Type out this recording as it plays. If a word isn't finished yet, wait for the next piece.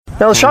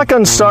Now, the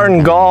shotgun start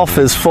in golf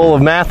is full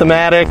of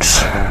mathematics.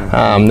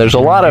 There's a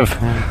lot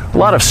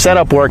of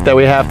setup work that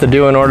we have to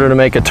do in order to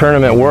make a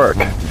tournament work.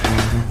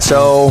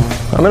 So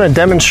I'm going to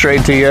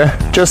demonstrate to you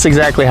just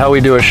exactly how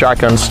we do a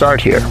shotgun start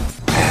here.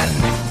 And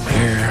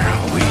here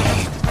we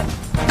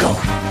go.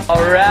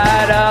 All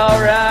right.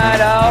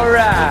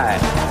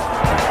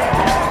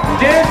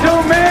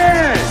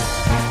 Gentlemen,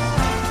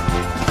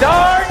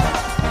 start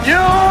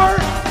your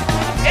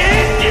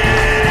engine!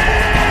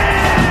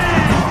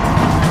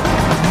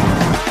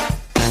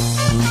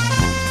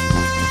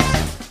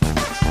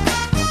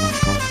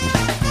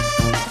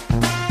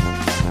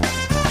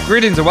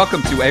 Greetings and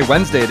welcome to a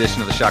Wednesday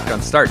edition of the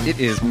Shotgun Start. It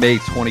is May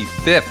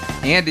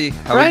 25th. Andy,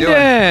 how are you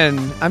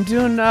doing? I'm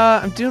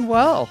doing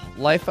well.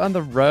 Life on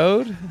the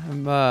road.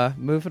 I'm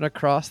moving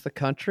across the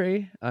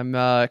country. I'm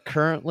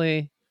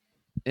currently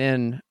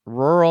in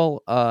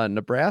rural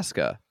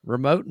Nebraska,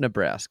 remote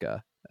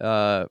Nebraska.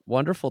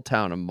 Wonderful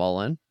town of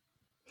Mullen.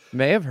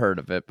 May have heard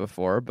of it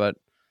before, but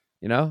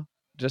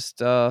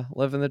just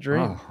living the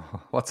dream.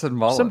 Oh, what's in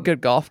Mullen? Some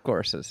good golf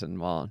courses in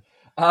Mullen.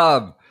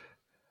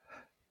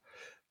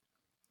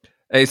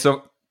 Hey,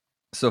 so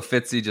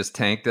Fitzy just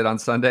tanked it on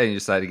Sunday and you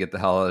decided to get the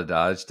hell out of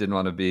Dodge. Didn't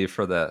want to be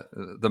for the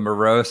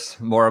morose,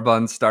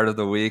 moribund start of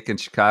the week in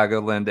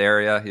Chicagoland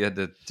area. You had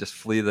to just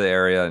flee the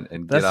area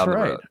and get out of the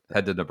road.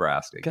 Head to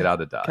Nebraska. Get out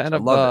of Dodge. I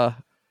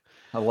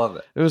love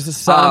it. It was a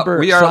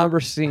somber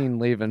scene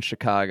leaving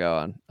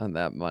Chicago on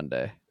that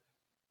Monday.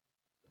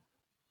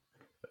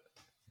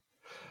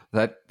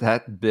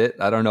 That bit,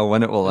 I don't know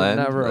when it will end.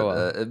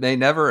 It may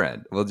never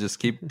end. We'll just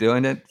keep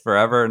doing it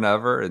forever and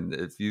ever. And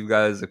if you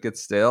guys get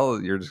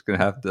stale, you're just going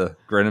to have to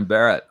grin and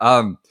bear it.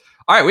 All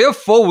right, we have a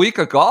full week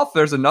of golf.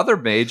 There's another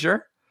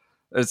major.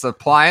 There's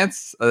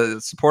Appliance,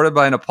 supported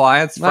by an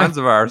Appliance. Friends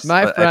of ours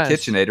at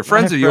KitchenAid. Or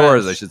friends of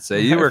yours, I should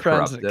say. You were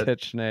corrupted. At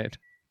KitchenAid.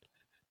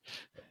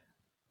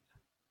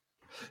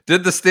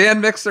 Did the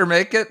stand mixer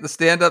make it? The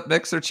stand-up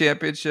mixer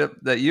championship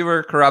that you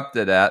were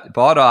corrupted at,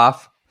 bought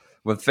off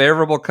with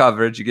favorable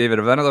coverage. You gave it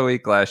event of the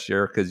week last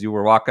year because you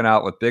were walking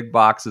out with big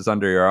boxes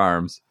under your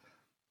arms.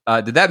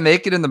 Did that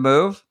make it in the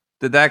move?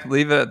 Did that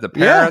leave it at the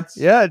parents?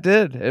 Yeah, it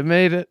did. It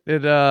made it.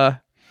 It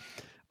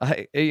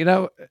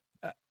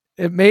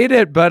made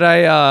it, but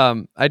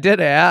I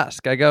did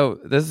ask. I go,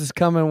 this is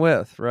coming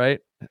with, right?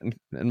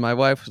 And my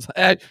wife was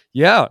like,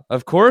 yeah,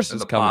 of course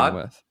it's coming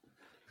with.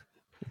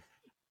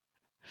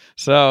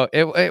 So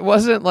it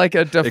wasn't like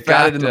a de facto. It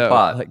got it in the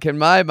pot. Like in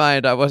my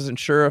mind, I wasn't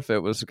sure if it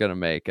was going to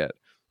make it.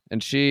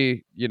 And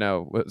she,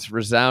 was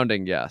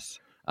resounding yes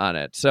on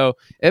it. So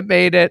it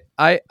made it.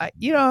 I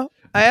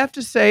have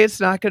to say it's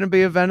not going to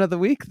be event of the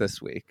week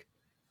this week.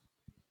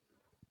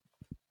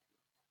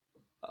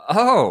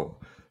 Oh,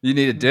 you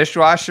need a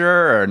dishwasher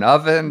or an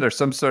oven or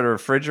some sort of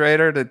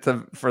refrigerator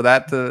for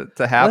that to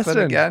happen. Listen,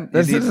 again?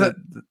 You need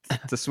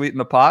to sweeten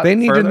the pot. They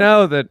need further? to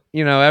know that,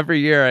 every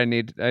year I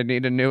need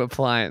a new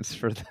appliance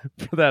for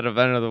that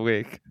event of the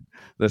week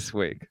this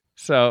week.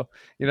 So,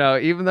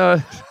 even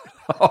though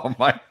oh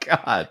my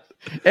God.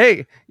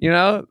 Hey,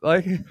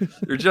 like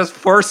you're just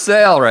for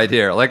sale right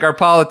here, like our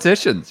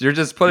politicians. You're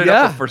just putting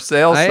up a for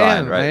sale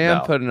sign right now. I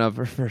am putting up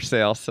a for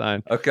sale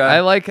sign. Okay. I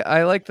like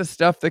the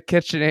stuff that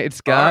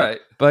KitchenAid's got, right.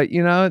 But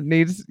it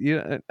needs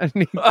I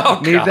need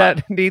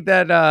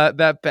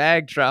that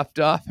bag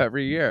dropped off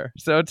every year.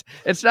 So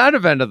it's not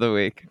event of the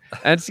week.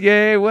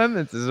 NCAA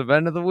women's is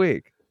event of the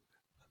week.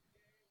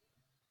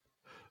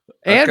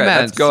 And okay,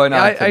 men's. That's going on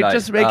I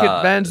just make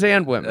it men's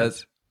and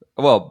women's.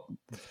 Well,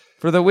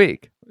 for the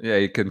week. Yeah,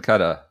 you can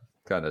kind of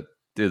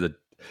do the,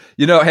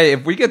 hey,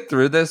 if we get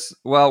through this,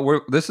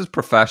 this is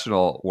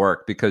professional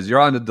work because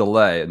you're on a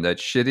delay and that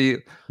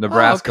shitty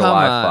Nebraska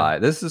Wi-Fi.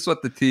 On. This is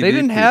what the TV they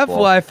didn't have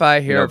Wi-Fi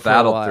here for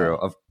battled a while. through.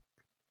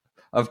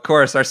 Of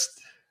course,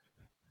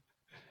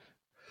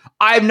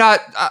 I'm not.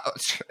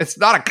 It's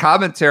not a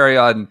commentary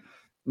on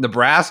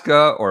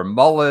Nebraska or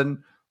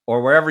Mullen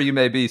or wherever you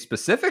may be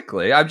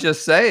specifically. I'm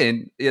just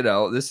saying,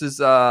 this is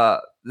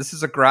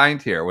a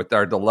grind here with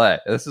our delay.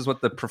 This is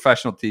what the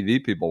professional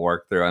TV people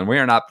work through, and we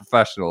are not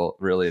professional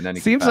really in any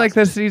Seems capacity. like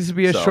this needs to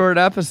be a short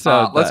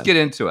episode. Let's get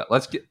into it. I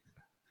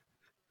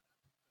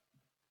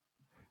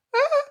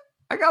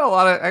got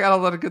a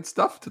lot of good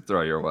stuff to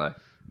throw your way.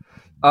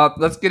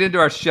 Let's get into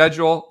our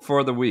schedule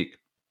for the week.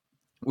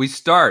 We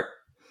start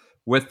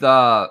with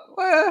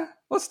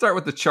let's start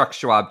with the Chuck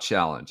Schwab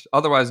Challenge,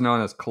 otherwise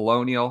known as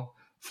Colonial.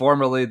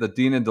 Formerly the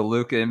Dean and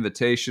DeLuca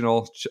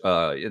Invitational,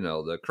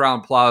 the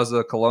Crown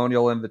Plaza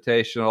Colonial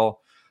Invitational,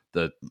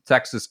 the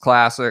Texas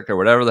Classic, or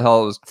whatever the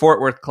hell it was,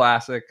 Fort Worth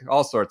Classic,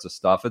 all sorts of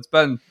stuff. It's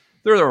been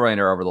through the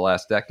ringer over the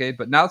last decade,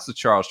 but now it's the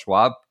Charles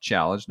Schwab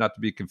Challenge, not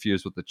to be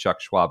confused with the Chuck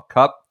Schwab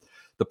Cup.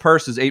 The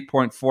purse is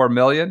 $8.4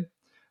 million.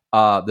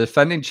 The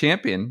defending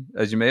champion,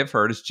 as you may have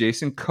heard, is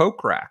Jason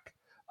Kokrak.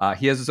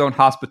 He has his own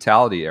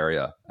hospitality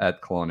area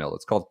at Colonial.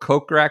 It's called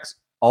Kokrak's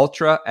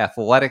Ultra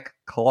Athletic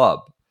Club.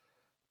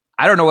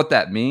 I don't know what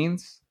that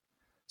means.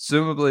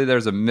 Assumably,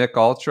 there's a Mick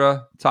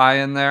Ultra tie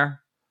in there.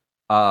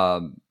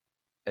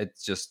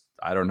 It's just,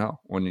 I don't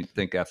know. When you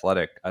think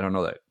athletic, I don't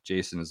know that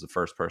Jason is the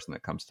first person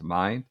that comes to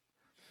mind.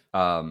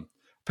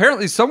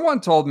 Apparently,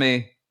 someone told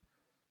me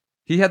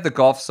he had the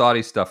Golf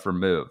Saudi stuff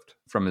removed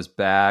from his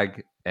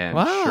bag and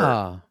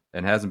shirt,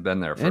 and hasn't been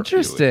there for a few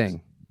Interesting.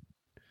 weeks.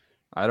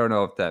 I don't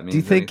know if that means. Do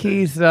you think anything.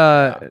 he's?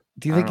 Yeah.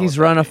 Do you think he's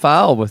run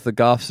afoul with the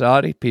Golf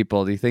Saudi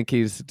people? Do you think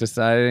he's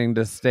deciding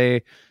to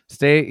stay?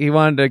 He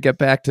wanted to get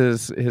back to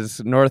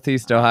his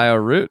Northeast Ohio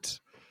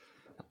roots.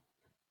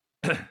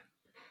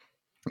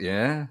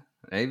 Yeah,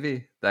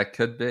 maybe that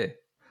could be.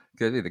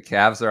 Could be the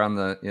Cavs are on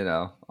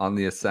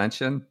the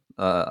ascension,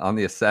 on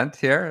the ascent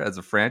here as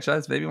a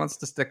franchise. Maybe he wants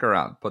to stick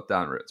around, put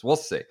down roots. We'll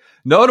see.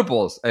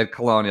 Notables at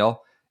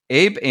Colonial: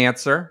 Abe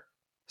Answer,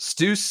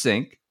 Stu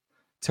Sink,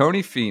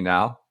 Tony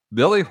Finau,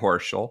 Billy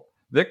Horschel,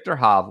 Victor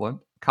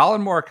Hovland,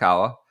 Colin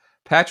Morikawa,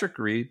 Patrick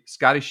Reed,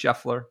 Scotty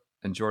Scheffler,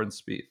 and Jordan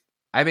Spieth.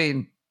 I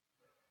mean,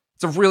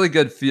 it's a really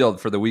good field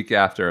for the week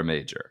after a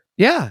major.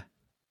 Yeah,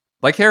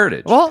 like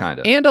Heritage, well, kind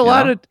of. And a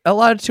lot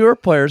of tour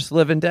players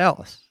live in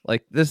Dallas.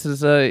 Like, this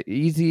is a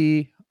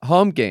easy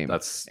home game.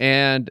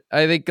 And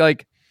I think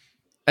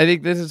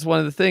this is one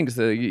of the things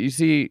that you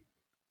see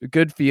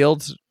good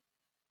fields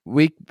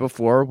week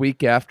before,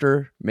 week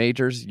after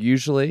majors,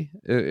 usually,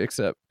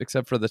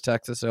 except for the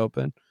Texas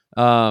Open.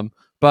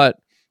 But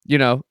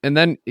and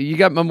then you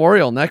got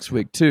Memorial next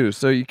week too,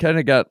 so you kind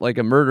of got like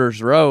a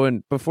murderer's row,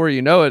 and before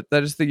you know it,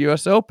 that is the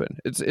U.S. Open.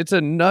 It's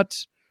a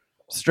nuts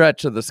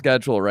stretch of the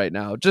schedule right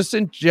now. Just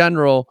in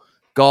general,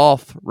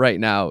 golf right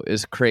now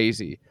is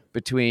crazy.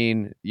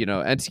 Between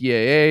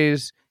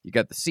NCAAs, you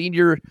got the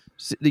senior,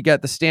 you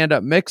got the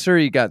stand-up mixer,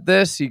 you got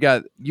this, you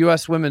got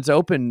U.S. Women's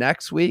Open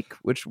next week,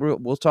 which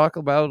we'll talk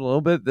about a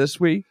little bit this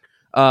week.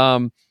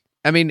 I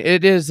mean,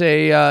 it's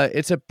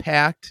a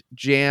packed,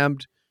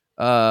 jammed,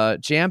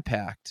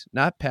 jam-packed,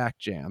 not packed,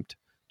 jammed,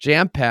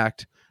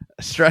 jam-packed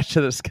stretch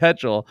of the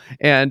schedule.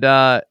 And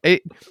I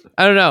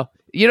don't know.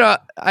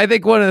 I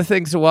think one of the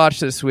things to watch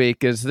this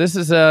week is this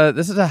is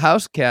a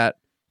house cat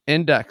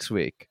index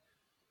week.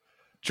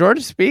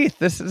 Jordan Spieth.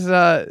 This is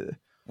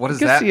what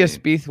does you that see mean? A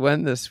Spieth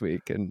win this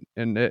week, and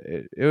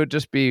it would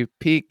just be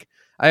peak.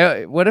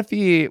 What if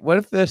the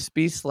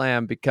Spieth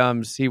Slam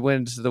becomes he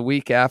wins the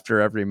week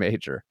after every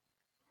major?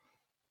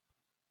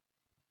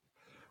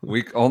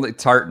 Week only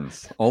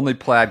tartans, only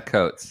plaid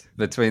coats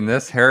between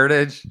this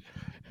Heritage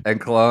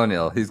and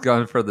Colonial. He's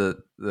going for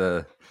the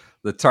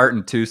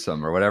tartan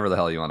twosome or whatever the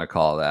hell you want to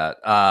call that.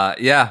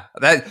 Yeah,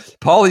 that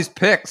Paulie's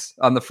picks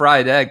on the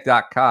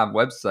friedegg.com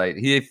website.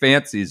 He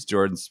fancies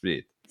Jordan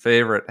Spieth.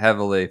 Favorite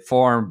heavily,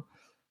 form,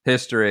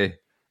 history.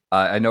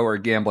 I know we're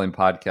a gambling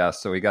podcast,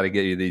 so we got to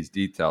get you these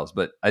details,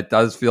 but it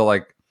does feel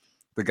like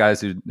the guys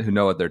who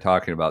know what they're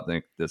talking about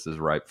think this is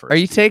ripe for. Are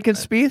you taking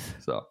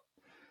Spieth? So,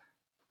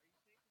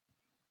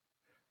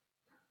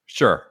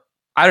 sure.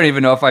 I don't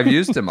even know if I've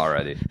used him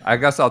already. I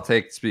guess I'll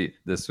take Spieth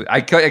this week.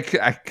 I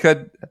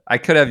could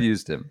have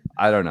used him.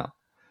 I don't know.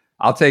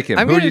 I'll take him.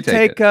 I'm Who going do you to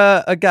take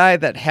a guy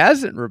that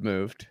hasn't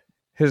removed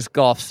his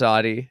Golf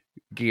Saudi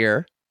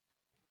gear.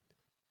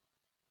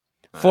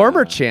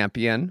 Former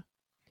champion.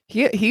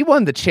 He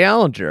won the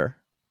Challenger.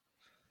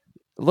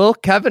 Little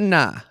Kevin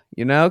Na,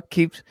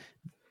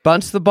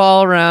 bunts the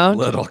ball around.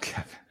 Little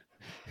Kevin.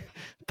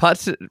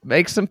 Putts,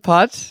 makes some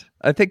putts.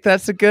 I think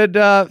that's a good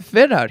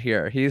fit out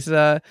here. He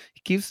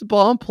keeps the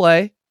ball in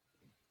play.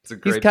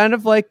 He's kind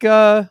of like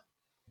good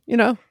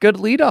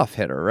leadoff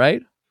hitter,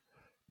 right?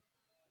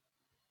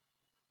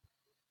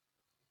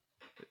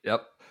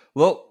 Yep.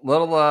 Little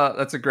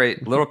that's a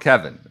great little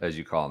Kevin, as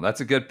you call him.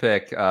 That's a good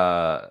pick.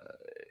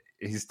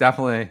 He's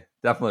definitely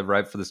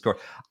right for the score.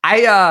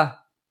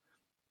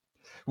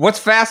 What's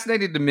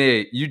fascinating to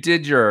me, you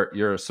did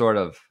your sort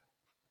of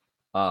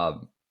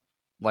what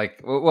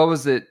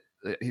was it?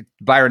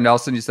 Byron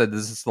Nelson, you said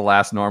this is the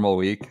last normal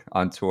week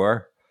on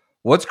tour.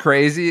 What's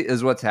crazy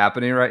is what's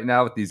happening right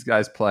now with these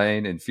guys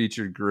playing in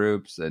featured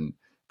groups and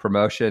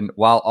promotion,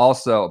 while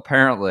also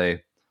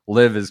apparently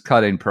Liv is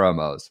cutting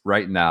promos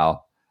right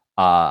now.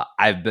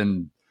 I've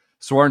been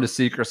sworn to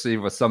secrecy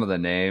with some of the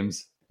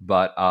names,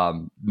 but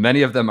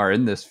many of them are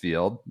in this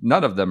field.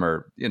 None of them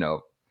are,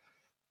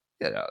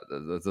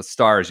 the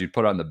stars you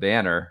put on the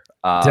banner.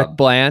 Dick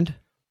Bland.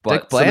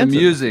 But some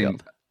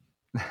amusing.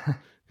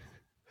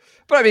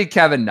 But I mean,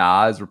 Kevin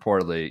Na is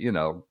reportedly,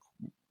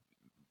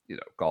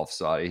 Golf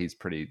Saudi. He's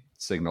pretty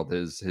signaled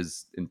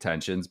his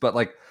intentions. But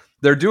like,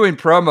 they're doing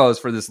promos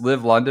for this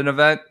Live London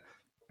event.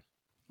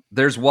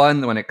 There's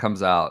one when it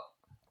comes out,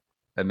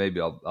 and maybe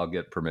I'll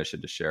get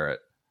permission to share it.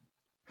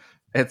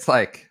 It's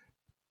like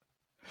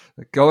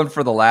going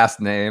for the last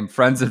name,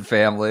 friends and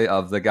family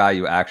of the guy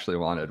you actually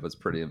wanted was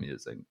pretty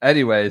amusing.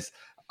 Anyways,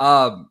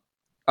 all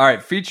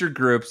right, featured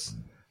groups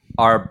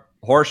are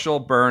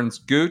Horschel, Burns,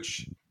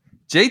 Gooch,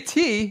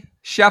 JT,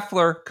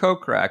 Scheffler,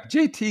 Kokrak.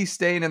 JT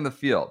staying in the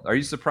field. Are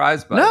you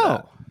surprised by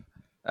that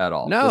at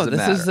all? No,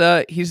 this is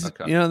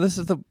this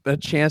is a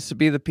chance to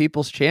be the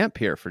people's champ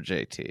here for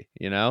JT.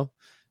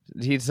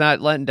 He's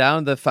not letting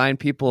down the fine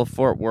people of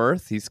Fort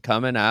Worth. He's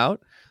coming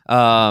out.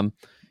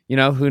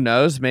 Who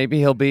knows? Maybe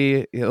he'll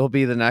be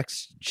the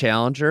next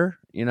challenger.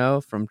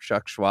 From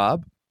Chuck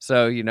Schwab.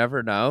 So you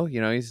never know. He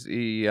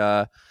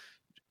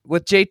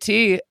with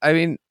JT, I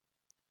mean,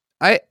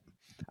 I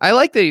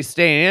like that he's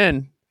staying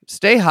in,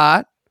 stay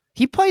hot.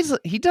 He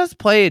does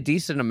play a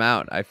decent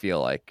amount, I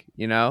feel like,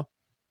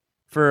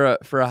 for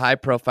a high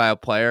profile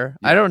player.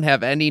 Yeah. I don't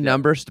have any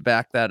numbers to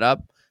back that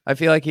up. I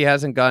feel like he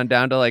hasn't gone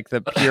down to like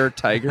the pure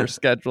Tiger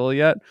schedule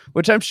yet,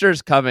 which I'm sure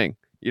is coming,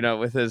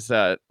 with his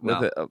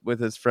with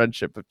his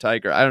friendship with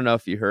Tiger. I don't know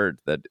if you heard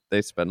that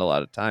they spend a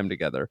lot of time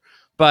together,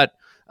 but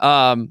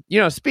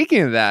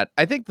speaking of that,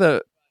 I think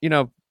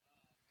it'll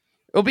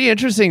be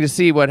interesting to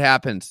see what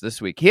happens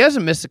this week. He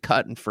hasn't missed a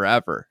cut in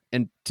forever,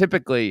 and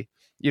typically,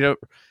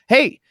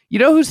 hey,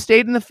 who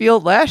stayed in the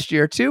field last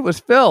year too was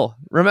Phil.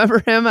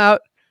 Remember him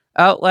out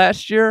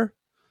last year,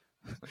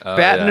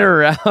 batting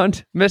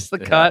around, missed the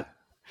cut.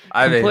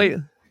 I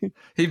mean,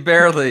 he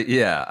barely.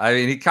 Yeah, I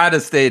mean, he kind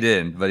of stayed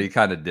in, but he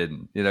kind of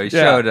didn't. He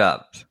showed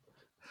up,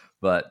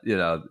 but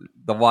the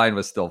wine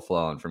was still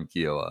flowing from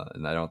Kiowa,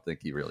 and I don't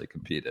think he really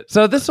competed.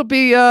 So this will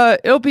be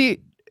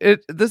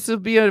this will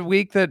be a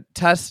week that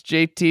tests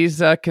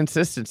JT's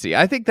consistency.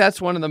 I think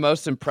that's one of the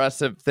most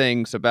impressive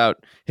things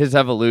about his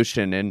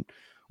evolution. And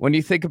when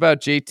you think about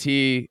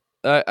JT,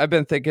 I've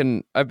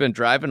been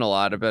driving a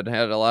lot. I've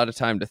had a lot of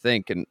time to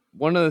think. And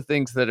one of the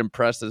things that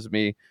impresses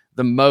me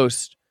the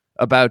most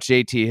about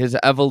JT, his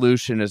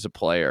evolution as a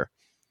player,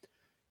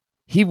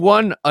 he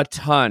won a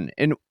ton,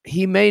 and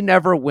he may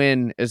never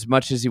win as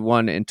much as he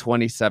won in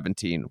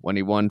 2017 when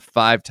he won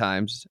 5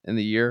 times in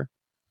the year,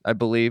 I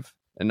believe.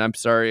 And I'm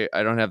sorry,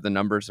 I don't have the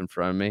numbers in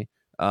front of me.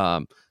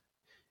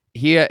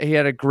 He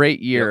had a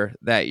great year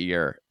that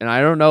year, and I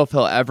don't know if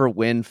he'll ever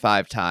win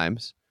 5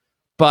 times.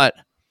 But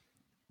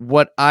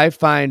what I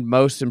find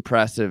most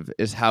impressive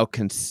is how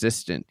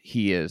consistent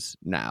he is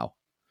now.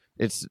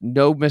 It's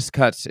no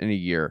miscuts in a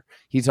year.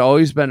 He's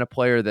always been a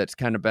player that's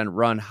kind of been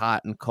run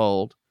hot and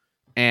cold,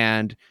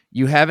 and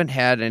you haven't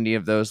had any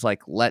of those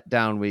like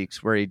letdown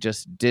weeks where he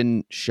just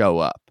didn't show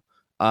up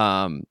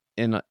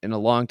in a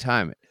long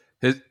time.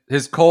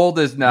 His cold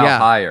is now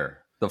higher.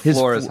 The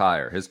floor is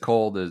higher. His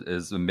cold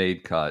is a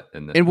made cut.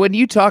 And when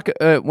you talk,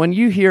 when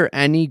you hear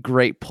any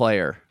great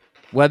player,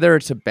 whether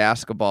it's a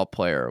basketball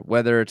player,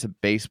 whether it's a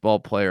baseball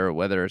player,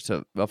 whether it's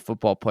a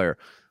football player,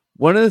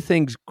 one of the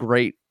things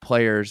great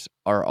players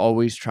are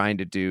always trying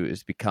to do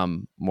is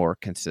become more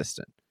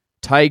consistent.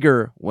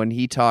 Tiger, when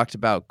he talked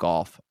about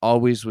golf,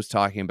 always was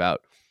talking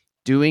about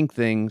doing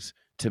things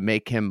to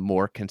make him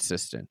more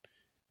consistent.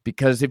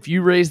 Because if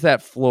you raise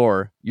that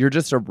floor, you're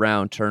just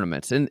around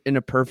tournaments. And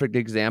a perfect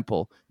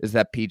example is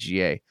that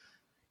PGA.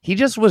 He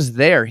just was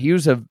there. He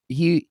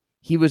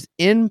was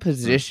in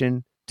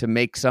position to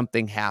make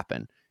something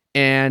happen.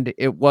 And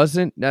it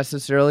wasn't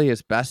necessarily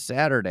his best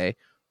Saturday,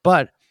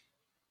 but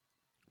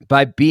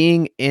by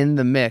being in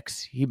the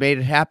mix, he made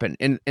it happen.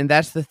 And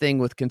that's the thing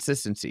with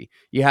consistency.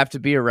 You have to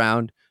be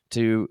around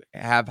to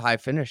have high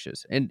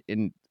finishes. And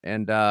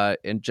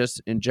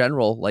just in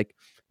general, like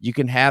you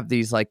can have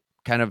these like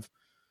kind of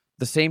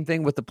the same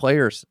thing with the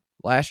players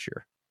last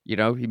year.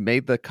 He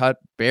made the cut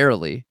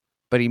barely,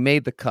 but he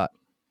made the cut.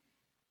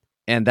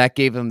 And that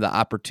gave him the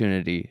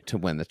opportunity to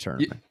win the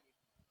tournament.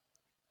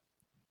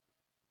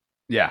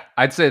 Yeah,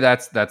 I'd say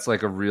that's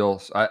like a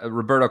real.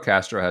 Roberto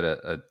Castro had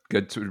a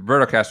good.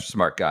 Roberto Castro,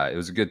 smart guy. It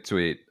was a good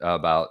tweet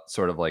about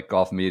sort of like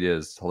golf media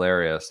is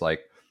hilarious. Like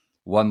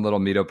one little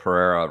Mito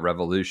Pereira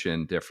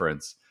revolution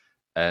difference,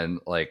 and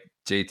like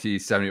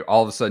JT 70.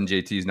 All of a sudden,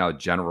 JT is now a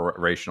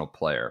generational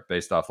player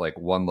based off like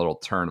one little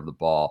turn of the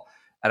ball.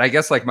 And I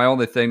guess like my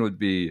only thing would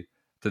be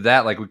to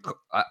that. Like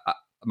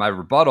my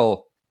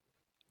rebuttal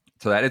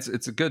to that.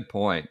 It's a good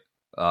point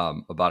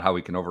about how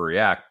we can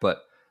overreact, but.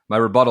 My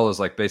rebuttal is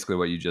like basically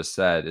what you just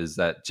said is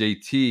that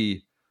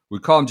JT, we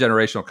call him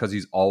generational because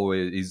he's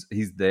always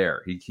he's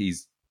there.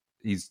 He's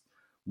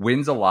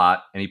wins a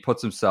lot and he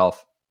puts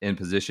himself in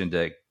position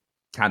to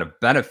kind of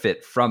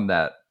benefit from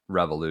that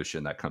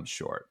revolution that comes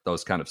short,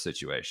 those kind of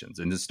situations,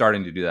 and just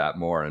starting to do that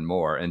more and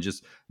more, and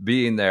just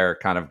being there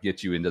kind of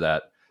gets you into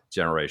that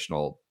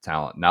generational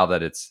talent. Now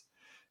that it's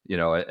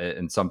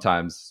and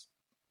sometimes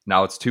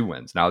now it's 2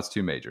 wins, now it's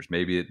 2 majors.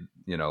 Maybe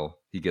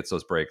he gets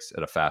those breaks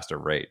at a faster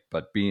rate,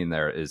 but being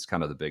there is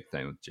kind of the big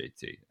thing with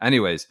JT.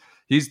 Anyways,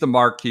 he's the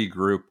marquee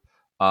group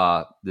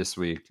this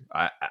week.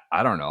 I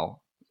don't know.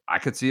 I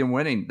could see him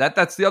winning.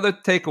 That's the other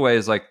takeaway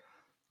is like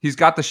he's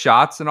got the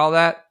shots and all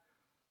that,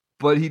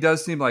 but he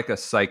does seem like a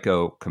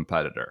psycho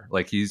competitor.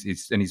 Like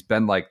he's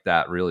been like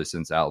that really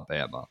since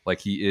Alabama.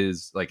 Like he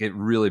is like it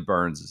really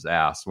burns his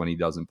ass when he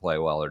doesn't play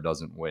well or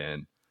doesn't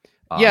win.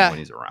 When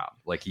he's around,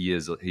 like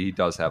he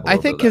does have. I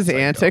think his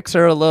antics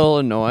are a little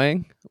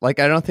annoying. Like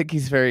I don't think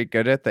he's very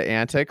good at the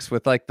antics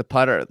with like the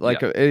putter. Like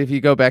if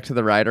you go back to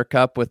the Ryder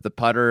Cup with the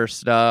putter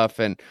stuff,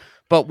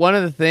 but one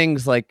of the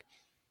things like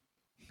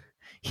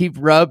he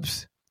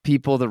rubs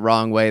people the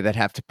wrong way that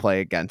have to play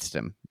against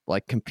him,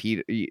 like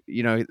compete.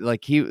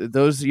 Like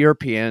those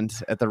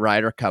Europeans at the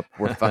Ryder Cup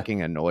were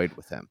fucking annoyed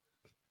with him.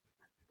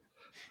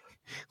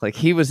 Like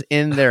he was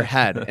in their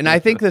head, and I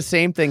think the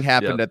same thing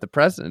happened at the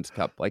President's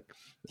Cup. Like.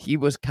 He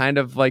was kind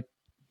of like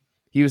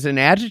he was an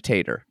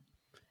agitator.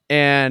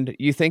 And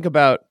you think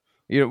about,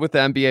 with the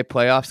NBA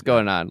playoffs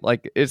going on.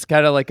 Like it's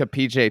kind of like a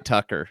PJ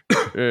Tucker,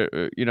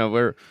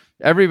 where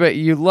everybody,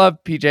 you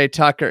love PJ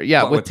Tucker.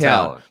 Yeah. But with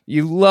talent.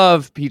 You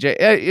love PJ.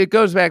 It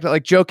goes back to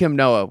like Joakim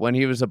Noah when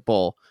he was a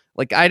Bull.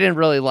 Like I didn't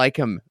really like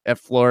him at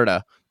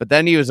Florida, but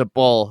then he was a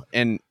Bull,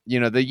 and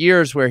the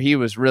years where he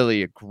was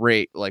really a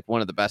great, like one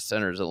of the best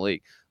centers in the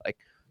league. Like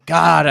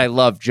God, I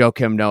love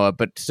Joakim Noah,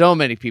 but so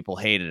many people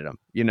hated him,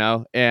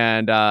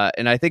 and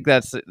I think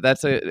that's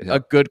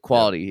a good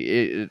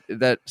quality.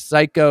 That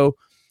psycho,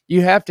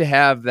 you have to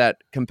have that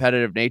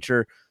competitive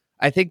nature.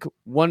 I think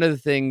one of the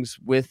things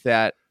with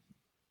that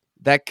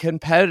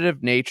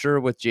competitive nature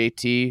with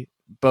JT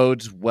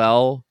bodes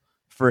well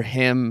for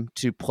him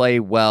to play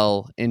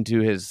well into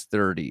his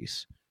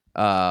 30s,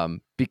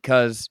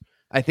 because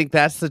I think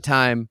that's the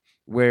time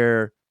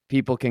where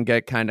people can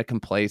get kind of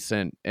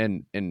complacent,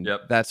 and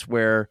that's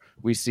where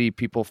we see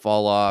people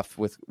fall off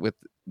with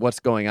what's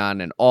going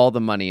on and all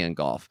the money in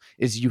golf.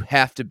 Is you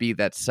have to be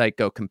that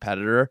psycho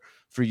competitor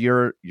for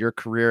your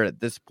career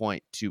at this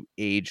point to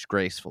age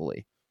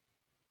gracefully.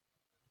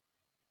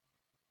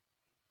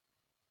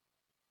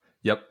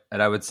 Yep.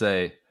 And I would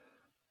say,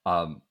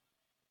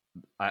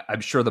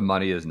 I'm sure the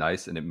money is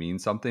nice and it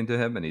means something to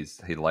him, and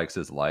he likes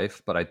his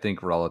life. But I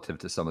think relative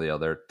to some of the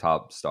other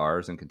top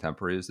stars and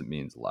contemporaries, it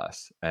means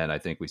less. And I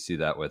think we see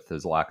that with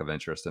his lack of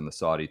interest in the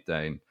Saudi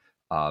thing,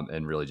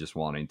 and really just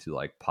wanting to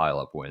like pile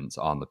up wins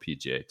on the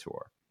PGA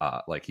Tour.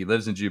 Like he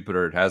lives in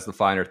Jupiter, it has the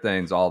finer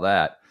things, all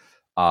that.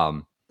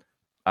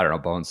 I don't know.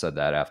 Bones said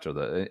that after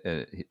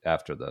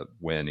the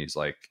win, he's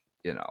like,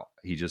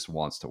 he just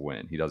wants to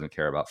win. He doesn't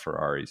care about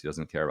Ferraris. He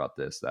doesn't care about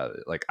this,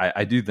 that. Like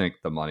I do think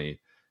the money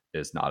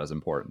is not as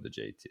important to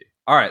JT.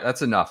 All right,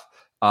 that's enough.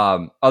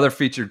 Other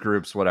featured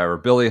groups, whatever.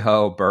 Billy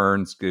Ho,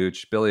 Burns,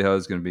 Gooch. Billy Ho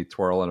is going to be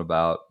twirling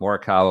about.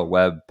 Morikawa,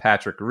 Webb,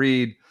 Patrick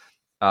Reed.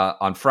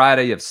 On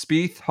Friday, you have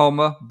Spieth,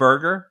 Homa,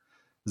 Berger,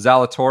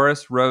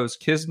 Zalatoris, Rose,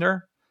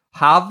 Kisner,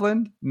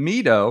 Hovland,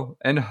 Mito,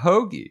 and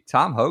Hoagie.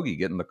 Tom Hoagie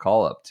getting the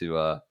call up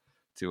to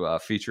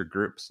featured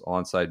groups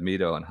alongside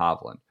Mito and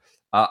Hovland.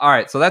 All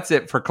right, so that's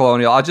it for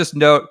Colonial. I'll just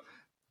note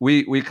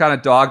we kind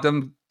of dogged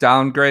them,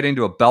 downgrading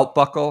to a belt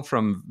buckle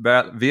from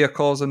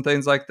vehicles and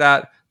things like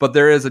that. But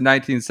there is a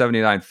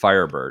 1979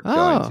 Firebird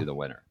going to the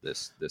winner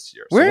this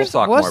year. So we'll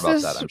talk more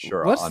about that, I'm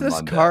sure, what's on this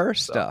Monday. car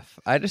stuff?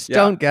 I just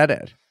don't get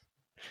it.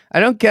 I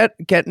don't get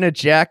getting a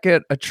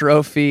jacket, a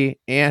trophy,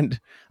 and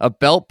a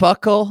belt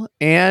buckle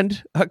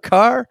and a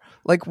car.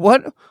 Like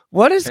what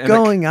is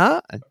going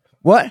on?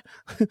 What,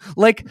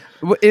 like,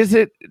 is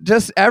it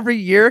just every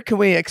year? Can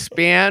we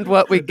expand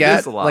what we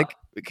get? Like,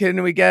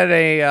 can we get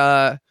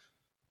a,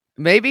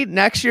 maybe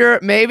next year,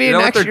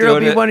 next year will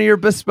be one of your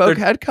bespoke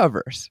head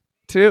covers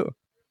too.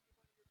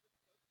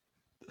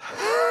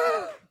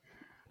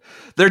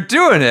 They're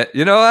doing it.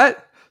 You know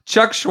what?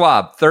 Chuck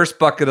Schwab, thirst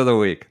bucket of the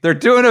week. They're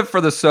doing it for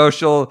the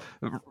social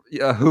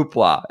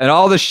hoopla and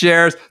all the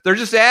shares. They're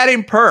just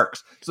adding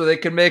perks so they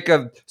can make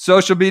a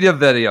social media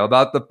video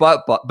about the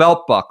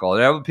belt buckle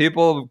and have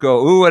people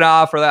go ooh and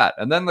ah for that.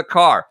 And then the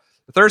car,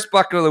 the thirst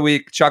bucket of the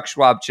week, Chuck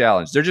Schwab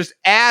challenge. They're just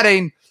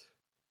adding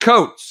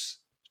coats,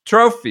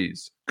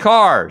 trophies,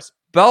 cars,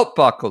 belt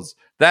buckles.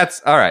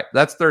 That's all right.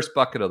 That's thirst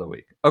bucket of the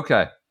week.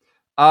 Okay.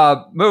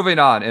 Moving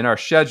on in our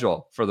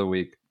schedule for the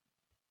week.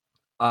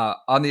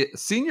 On the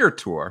senior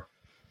tour,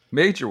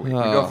 major week, we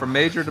go from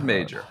major to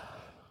major.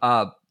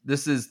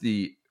 This is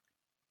the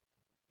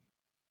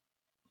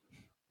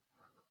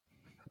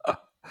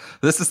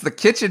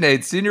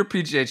KitchenAid Senior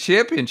PGA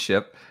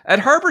Championship at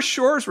Harbor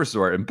Shores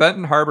Resort in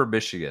Benton Harbor,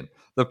 Michigan.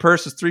 The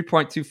purse is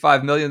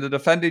 $3.25 million. The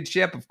defending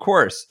champ, of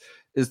course,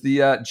 is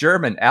the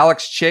German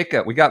Alex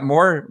Cejka. We got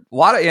a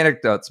lot of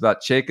anecdotes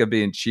about Cejka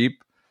being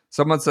cheap.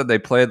 Someone said they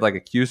played like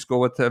a Q school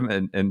with him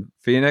in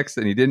Phoenix,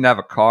 and he didn't have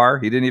a car.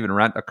 He didn't even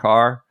rent a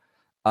car,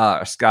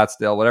 or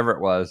Scottsdale, whatever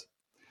it was.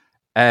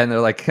 And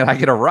they're like, "Can I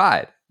get a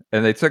ride?"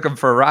 And they took him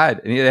for a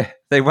ride, and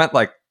they went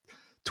like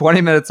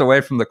 20 minutes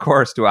away from the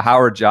course to a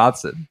Howard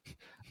Johnson,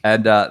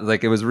 and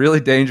like it was a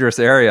really dangerous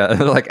area. And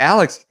they're like,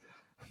 "Alex,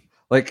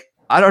 like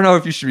I don't know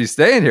if you should be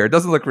staying here. It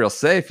doesn't look real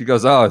safe." He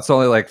goes, "Oh, it's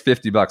only like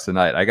 $50 a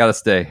night. I got to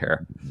stay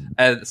here."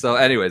 And so,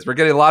 anyways, we're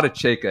getting a lot of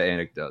Cejka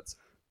anecdotes.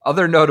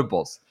 Other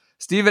notables.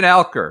 Stephen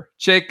Alker,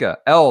 Cejka,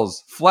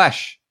 Els,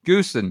 Flesh,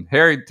 Goosen,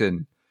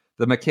 Harrington,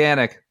 The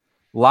Mechanic,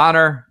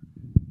 Lahner,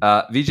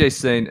 Vijay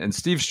Singh, and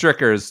Steve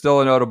Stricker is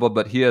still a notable,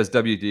 but he has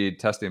WD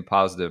testing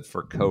positive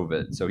for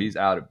COVID. So he's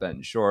out at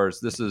Benton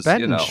Shores. This is,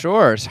 Benton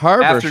Shores,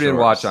 Harbor afternoon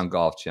Shores. watch on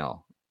Golf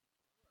Channel.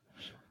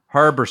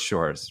 Harbor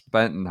Shores,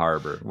 Benton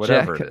Harbor,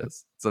 whatever it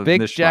is. It's a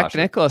big Jack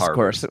Nicklaus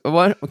course.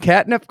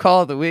 Catnip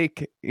call of the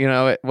week.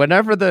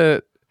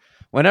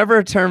 Whenever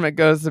a tournament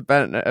goes to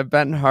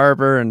Benton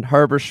Harbor and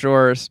Harbor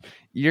Shores,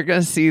 you're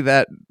going to see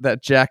that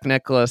Jack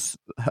Nicklaus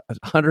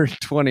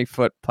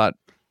 120-foot putt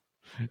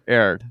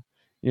aired.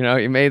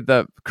 He made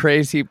the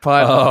crazy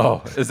putt.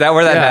 Oh, is that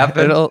where that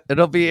happened?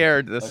 It'll be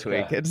aired this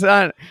week. It's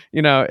not,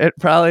 it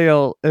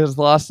probably has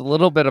lost a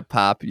little bit of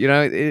pop.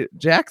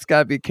 Jack's got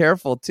to be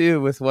careful too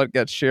with what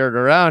gets shared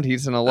around.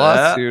 He's in a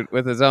lawsuit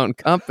with his own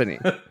company.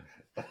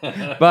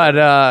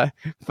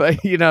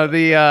 But you know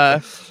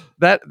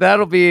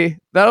that'll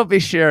be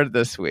shared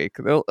this week.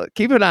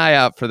 Keep an eye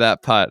out for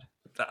that putt.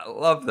 I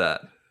love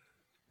that.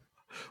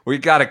 We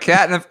got a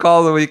catnip call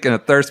of the week and a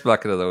thirst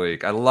bucket of the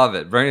week. I love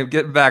it.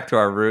 Getting back to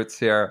our roots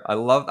here.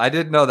 I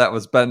didn't know that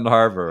was Benton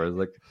Harbor. It was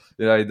like,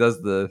 he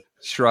does the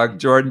shrug,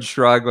 Jordan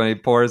shrug when he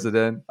pours it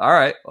in. All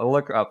right, I'll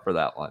look up for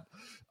that one.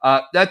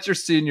 That's your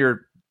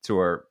senior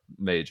tour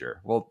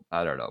major. Well,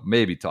 I don't know.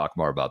 Maybe talk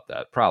more about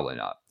that. Probably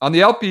not. On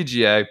the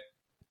LPGA,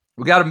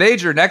 we got a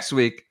major next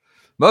week.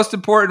 Most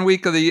important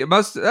week of the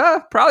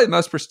probably the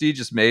most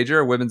prestigious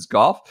major, women's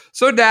golf.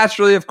 So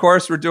naturally, of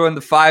course, we're doing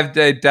the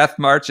 5-day death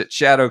march at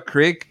Shadow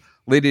Creek,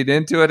 leading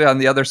into it on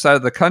the other side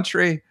of the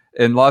country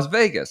in Las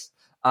Vegas.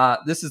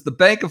 This is the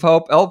Bank of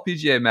Hope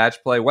LPGA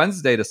match play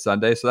Wednesday to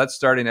Sunday. So that's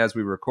starting as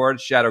we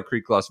record. Shadow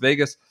Creek, Las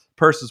Vegas.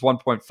 Purse is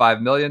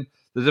 $1.5 million.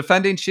 The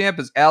defending champ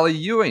is Allie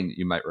Ewing,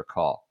 you might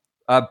recall.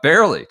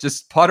 Barely,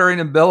 just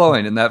puttering and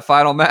billowing in that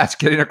final match,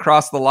 getting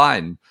across the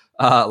line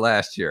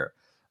last year.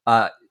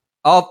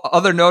 All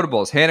other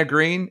notables: Hannah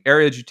Green,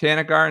 Ariya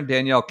Jutanugarn,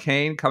 Danielle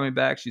Kane coming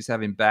back. She's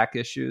having back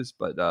issues,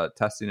 but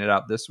testing it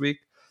out this week.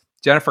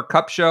 Jennifer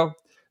Kupcho,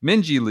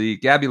 Minjee Lee,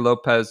 Gabby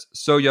Lopez,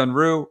 So-Yeon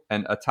Ryu,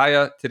 and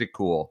Ataya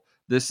Titikul.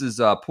 This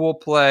is pool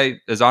play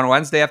is on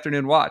Wednesday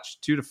afternoon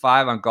watch, 2 to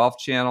 5 on Golf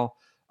Channel,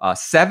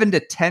 7 to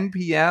 10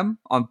 p.m.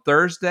 on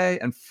Thursday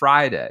and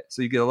Friday.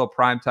 So you get a little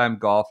primetime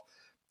golf,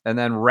 and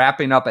then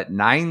wrapping up at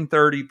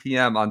 9:30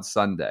 p.m. on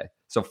Sunday.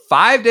 So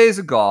 5 days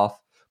of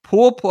golf,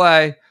 pool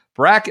play,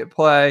 bracket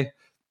play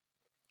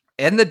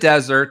in the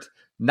desert,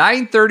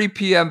 9:30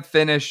 p.m.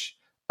 finish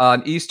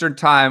on Eastern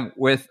time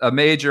with a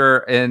major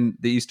in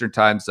the Eastern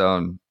time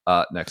zone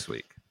next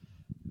week.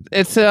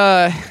 It's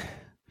an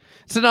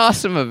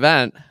awesome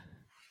event.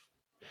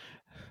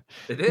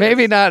 It is.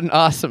 Maybe not an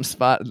awesome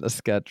spot in the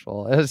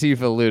schedule, as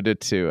you've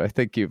alluded to. I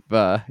think you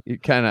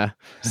kind of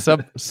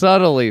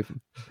subtly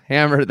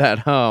hammered that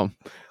home.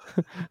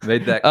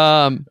 Made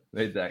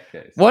that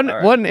case.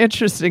 One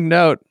interesting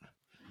note.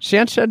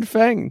 Shan Shen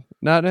Feng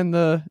not in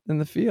the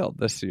field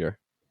this year.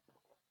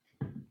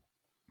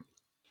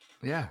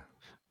 Yeah.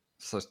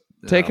 So so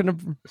you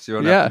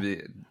don't have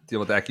to deal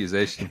with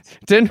accusations.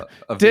 Didn't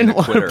of being a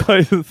want to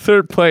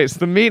quitter. play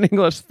the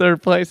meaningless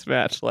third place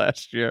match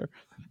last year.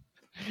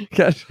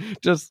 Got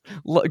just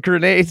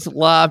grenades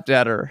lobbed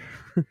at her.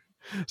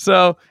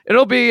 So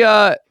it'll be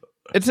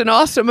it's an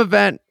awesome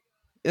event,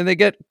 and they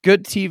get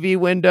good TV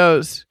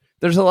windows.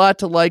 There's a lot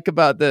to like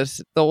about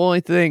this. The only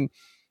thing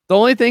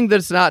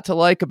that's not to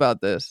like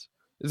about this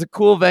is a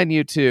cool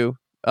venue too.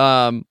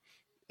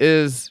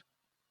 Is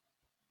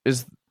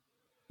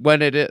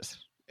when it is,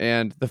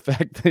 and the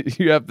fact that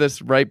you have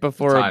this right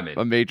before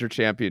a major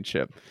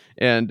championship,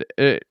 and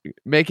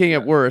making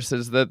it worse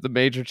is that the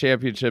major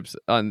championships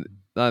on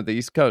the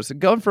East Coast, and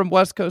going from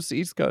West Coast to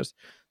East Coast,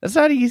 that's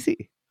not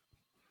easy.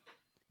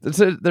 There's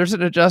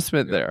an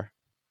adjustment there.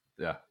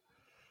 Yeah.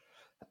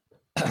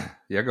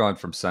 You're going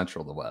from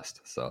Central to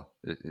West, so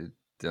doing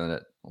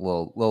it a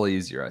little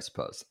easier, I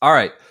suppose. All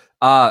right.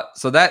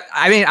 So that,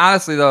 I mean,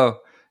 honestly though,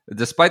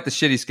 despite the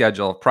shitty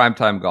schedule,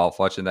 primetime golf,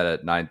 watching that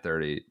at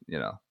 9:30,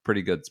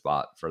 pretty good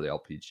spot for the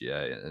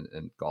LPGA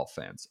and golf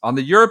fans. On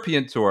the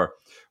European tour,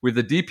 with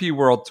the DP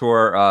World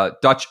Tour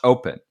Dutch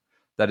Open,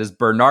 that is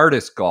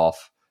Bernardus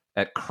Golf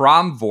at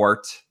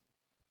Kramvoort,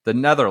 the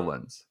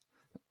Netherlands.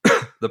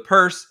 The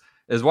purse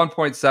is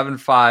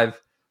 1.75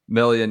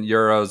 million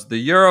euros.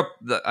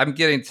 I'm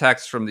getting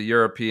texts from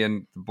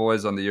the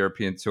boys on the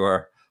European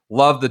tour.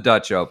 Love the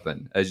Dutch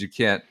Open, as you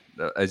can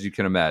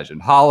imagine.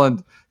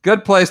 Holland,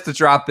 good place to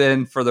drop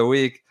in for the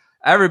week.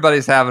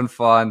 Everybody's having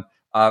fun.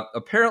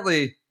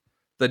 Apparently,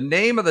 the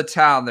name of the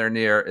town they're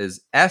near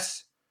is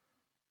S.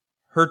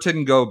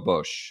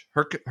 Hertogenbosch.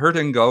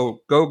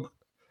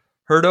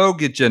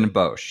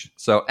 Hertogenbosch.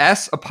 So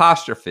S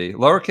apostrophe,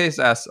 lowercase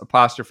s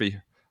apostrophe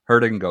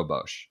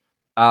Hertogenbosch.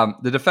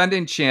 The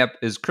defending champ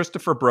is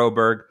Christopher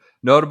Broberg.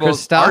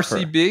 Notables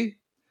RCB,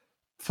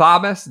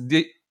 Thomas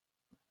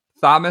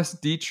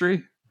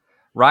Dietrich,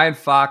 Ryan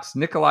Fox,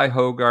 Nikolai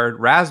Hogard,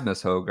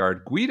 Rasmus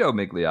Hogard, Guido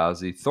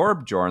Migliozzi,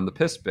 Thorbjorn the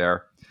Piss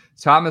Bear,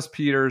 Thomas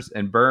Peters,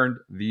 and Bernd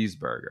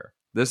Wiesberger.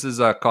 This is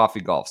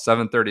Coffee Golf,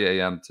 7:30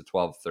 a.m. to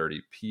 12:30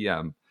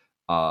 p.m.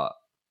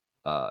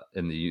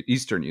 In the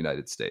Eastern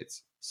United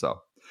States.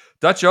 So,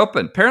 Dutch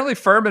Open, apparently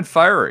firm and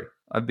fiery,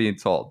 I'm being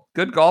told.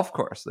 Good golf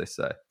course, they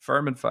say.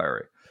 Firm and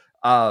fiery.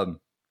 All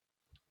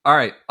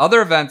right,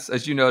 other events,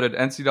 as you noted,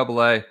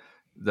 NCAA.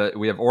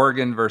 We have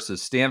Oregon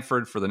versus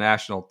Stanford for the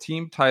national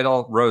team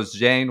title. Rose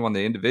Jane won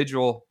the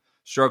individual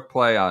stroke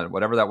play on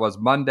whatever that was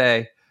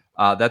Monday.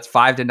 That's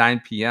 5 to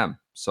 9 p.m.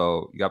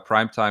 So you got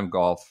primetime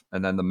golf,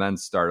 and then the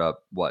men's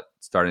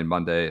starting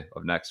Monday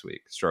of next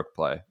week. Stroke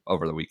play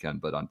over the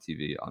weekend, but on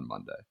TV on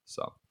Monday.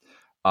 So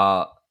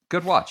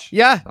good watch.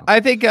 Yeah, so,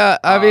 I think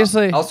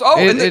obviously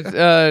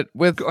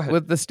with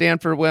the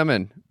Stanford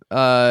women,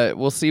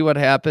 we'll see what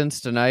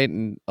happens tonight,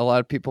 and a lot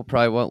of people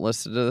probably won't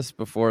listen to this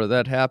before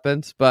that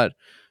happens. But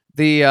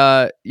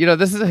this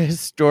is a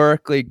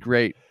historically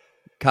great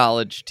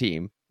college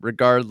team,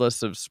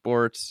 regardless of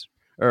sports,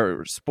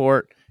 or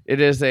sport.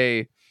 This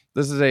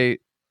is a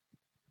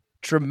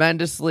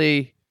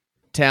tremendously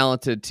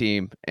talented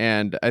team,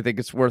 and I think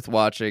it's worth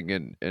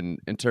watching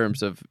in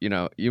terms of,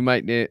 you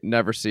might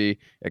never see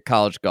a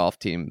college golf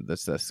team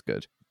that's this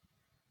good.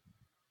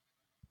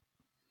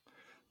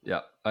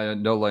 Yeah, I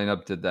know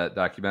Lineup did that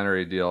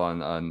documentary deal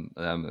on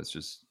them. It's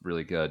just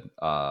really good.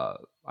 I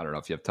don't know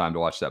if you have time to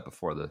watch that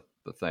before the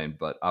thing,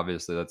 but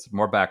obviously that's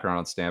more background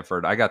on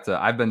Stanford.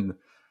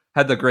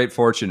 Had the great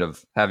fortune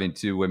of having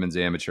 2 women's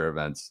amateur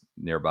events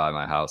nearby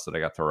my house that I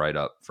got to write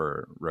up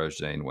for Rose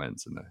Jane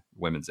wins in the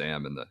women's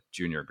am and the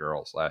junior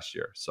girls last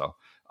year. So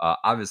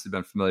obviously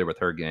been familiar with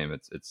her game.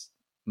 It's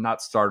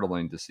not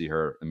startling to see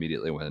her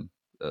immediately win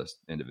the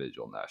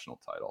individual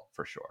national title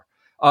for sure.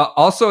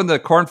 Also in the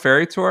Corn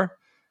Ferry Tour,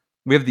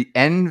 we have the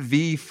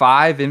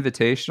NV5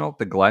 Invitational,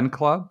 the Glen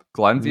Club,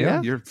 Glenview.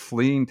 Yeah. You're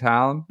fleeing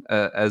town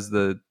as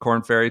the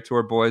Corn Ferry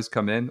Tour boys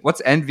come in.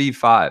 What's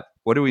NV5?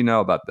 What do we know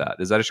about that?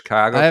 Is that a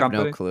Chicago I have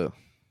company? no clue.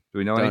 Do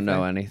we know Don't anything?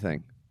 know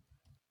anything.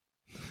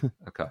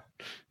 Okay.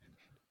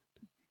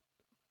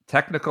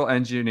 Technical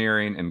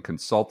Engineering and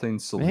Consulting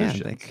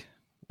Solutions.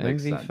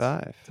 Makes sense.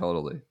 NV5.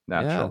 Totally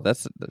natural. Yeah,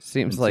 that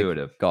seems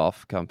intuitive. like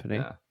golf company.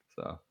 Yeah.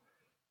 So,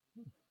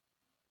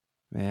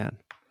 man.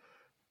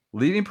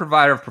 leading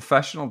provider of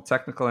professional and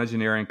technical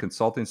engineering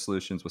consulting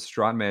solutions with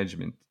strong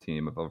management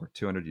team of over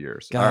 200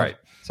 years. God. All right.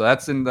 So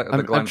that's in the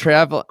I'm Glen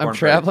traveling Corn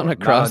Ferry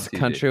across Tour, the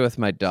not on country TV. with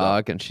my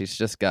dog, and she's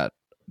just got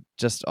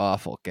just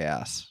awful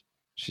gas.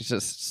 She's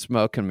just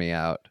smoking me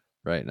out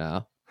right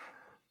now.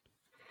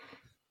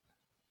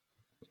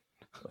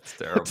 That's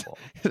terrible.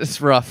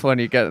 It's rough when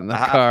you get in the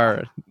car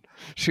and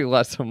she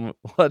lets him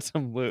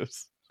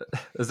loose.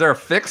 Is there a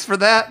fix for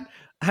that?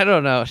 I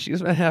don't know.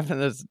 She's been having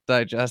this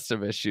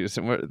digestive issues,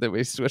 and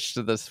we switched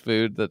to this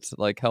food that's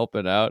like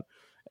helping out,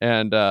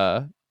 and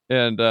the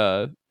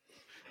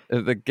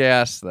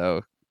gas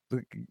though,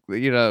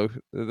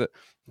 the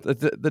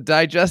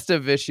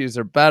digestive issues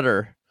are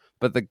better,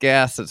 but the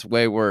gas is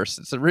way worse.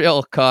 It's a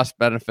real cost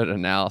benefit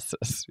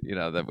analysis,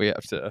 that we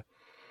have to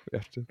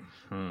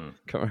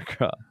come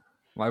across.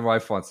 My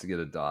wife wants to get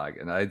a dog,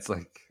 and it's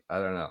like, I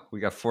don't know. We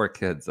got 4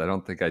 kids. I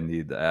don't think I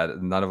need to add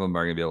it. None of them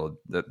are going to be able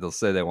to, they'll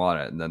say they want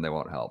it, and then they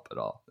won't help at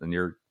all. And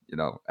you're,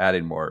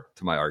 adding more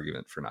to my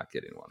argument for not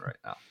getting one right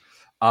now.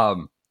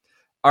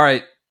 All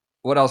right.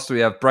 What else do we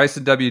have?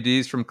 Bryson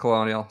WD's from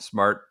Colonial.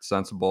 Smart,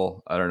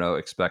 sensible, I don't know,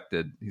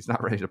 expected. He's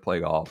not ready to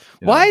play golf.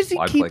 Why does he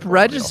keep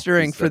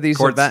registering for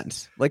these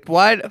events? Like,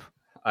 why?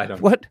 I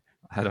don't what?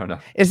 I don't know.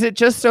 Is it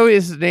just so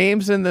his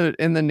name's in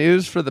the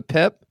news for the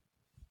PIP?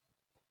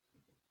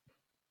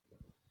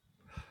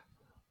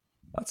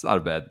 That's not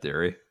a bad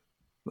theory.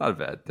 Not a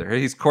bad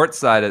theory. He's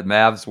courtside at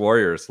Mavs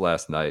Warriors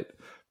last night,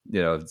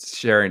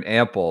 sharing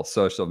ample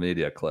social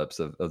media clips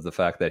of the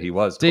fact that he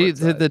was courtside.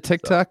 Did the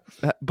TikTok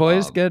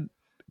boys get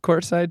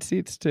courtside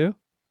seats too?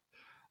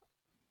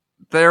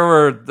 There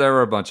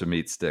were a bunch of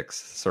meat sticks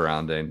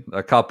surrounding.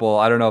 A couple,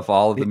 I don't know if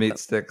all of the meat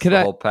sticks,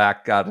 whole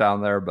pack got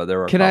down there, but there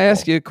were a couple. I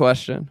ask you a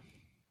question?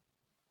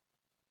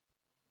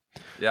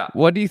 Yeah.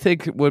 What do you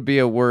think would be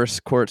a worse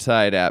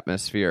courtside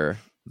atmosphere?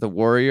 The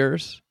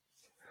Warriors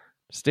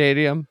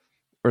Stadium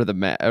or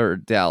or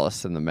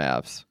Dallas and the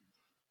Mavs?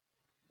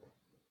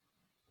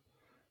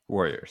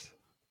 Warriors,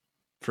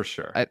 for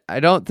sure.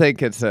 I don't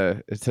think it's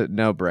a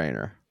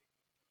no-brainer.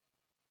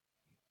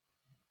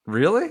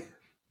 Really?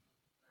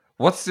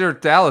 What's your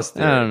Dallas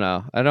theory? I don't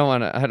know. I don't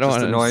want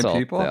to insult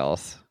people?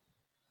 Dallas.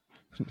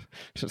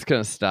 Just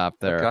gonna stop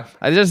there.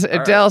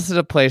 Okay. Dallas is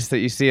a place that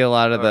you see a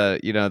lot of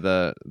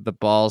the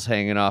balls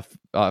hanging off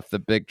the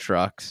big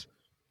trucks.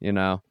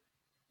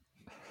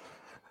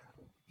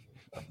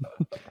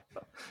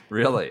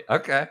 Really?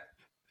 Okay.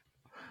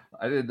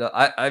 I didn't know.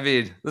 I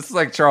mean, this is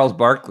like Charles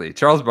Barkley.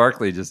 Charles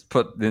Barkley just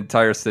put the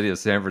entire city of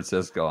San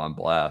Francisco on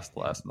blast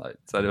last night.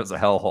 Said it was a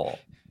hellhole.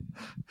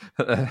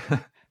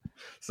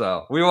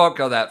 So we won't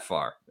go that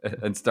far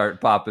and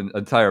start popping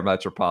entire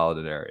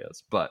metropolitan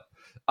areas. But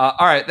all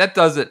right, that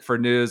does it for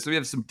news. We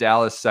have some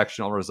Dallas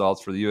sectional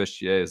results for the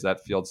USGA as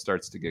that field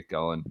starts to get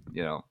going.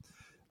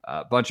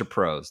 A bunch of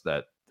pros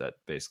that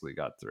basically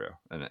got through,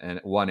 and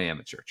one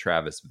amateur,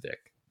 Travis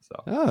Vick.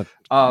 So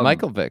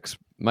Michael Vick's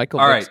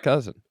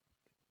cousin.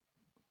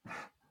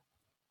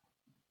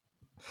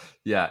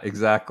 Yeah,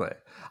 exactly.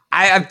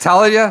 I'm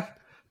telling you,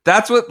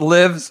 that's what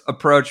Liv's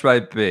approach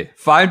might be.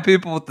 Find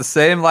people with the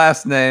same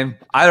last name.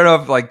 I don't know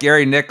if like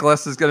Gary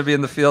Nicholas is going to be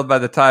in the field by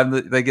the time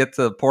that they get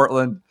to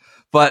Portland,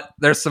 but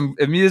there's some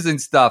amusing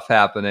stuff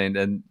happening,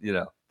 and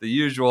the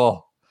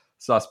usual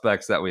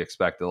suspects that we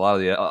expect. A lot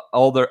of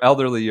the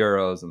elderly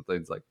Euros and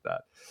things like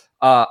that.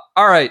 All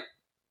right.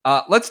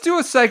 Let's do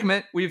a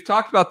segment. We've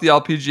talked about the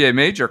LPGA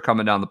Major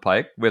coming down the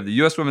pike. We have the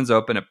U.S. Women's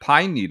Open at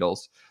Pine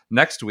Needles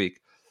next week.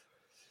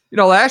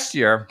 Last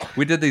year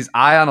we did these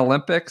Ion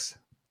Olympics,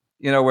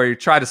 where you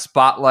try to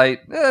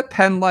spotlight,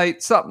 pen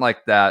light, something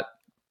like that.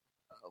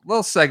 A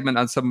little segment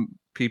on some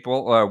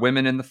people,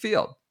 women in the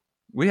field.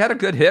 We had a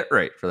good hit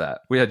rate for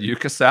that. We had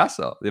Yuka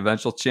Sasso, the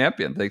eventual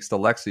champion, thanks to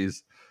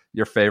Lexi's,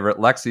 your favorite,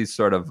 Lexi's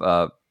sort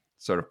of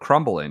sort of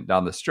crumbling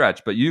down the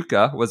stretch. But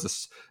Yuka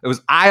it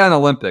was Ion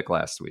Olympic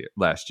last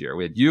year.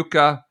 We had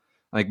Yuka,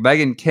 like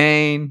Megan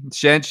Kane,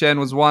 Shen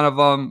was one of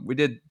them. We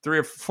did 3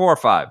 or 4 or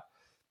 5.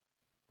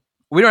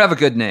 We don't have a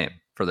good name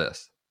for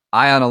this.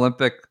 Ion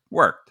Olympic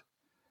worked.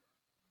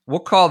 We'll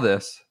call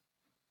this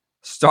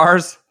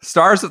Stars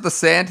at the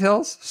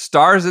Sandhills.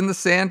 Stars in the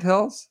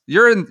Sandhills.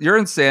 You're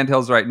in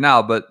Sandhills right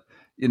now, but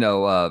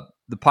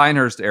the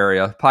Pinehurst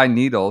area, Pine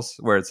Needles,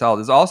 where it's held,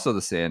 is also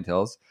the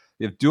Sandhills.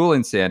 We have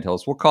dueling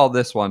Sandhills. We'll call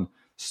this one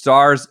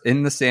Stars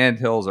in the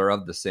Sandhills or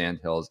of the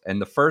Sandhills.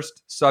 And the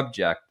first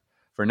subject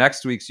for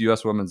next week's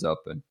U.S. Women's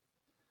Open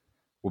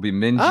will be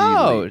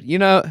Minjee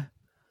Lee.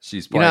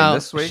 She's playing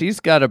this week. She's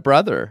got a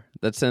brother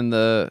that's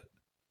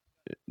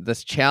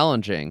that's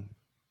challenging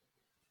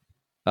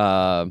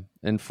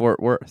in Fort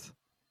Worth.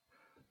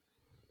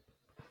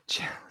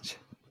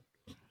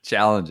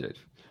 Challenging.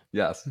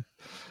 Yes.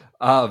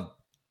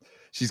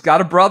 She's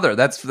got a brother.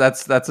 That's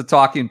a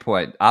talking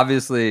point.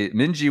 Obviously,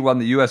 Minjee won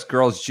the U.S.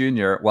 Girls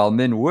Junior, while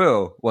Min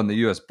Woo won the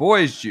U.S.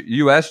 Boys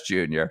U.S.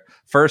 Junior.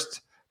 First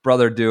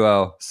brother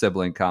duo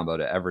sibling combo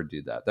to ever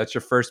do that. That's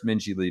your first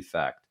Minjee Lee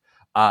fact.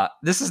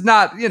 This is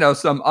not,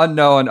 some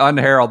unknown,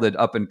 unheralded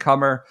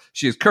up-and-comer.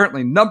 She is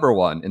currently number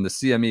 1 in the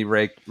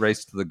CME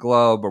race to the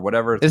globe, or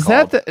whatever it's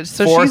called.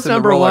 So she's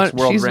number 1.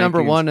 She's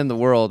number 1 in the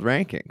world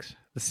rankings,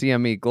 the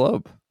CME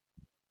Globe.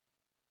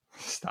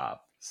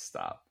 Stop.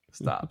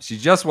 She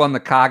just won the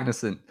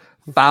Cognizant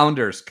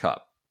Founders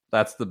Cup.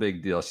 That's the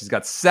big deal. She's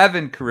got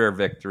 7 career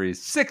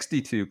victories,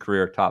 62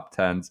 career top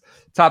 10s,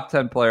 top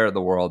 10 player of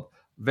the world.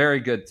 Very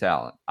good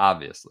talent,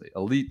 obviously.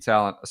 Elite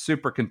talent, a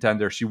super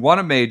contender. She won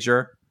a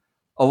major.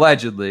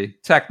 Allegedly,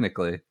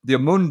 technically, the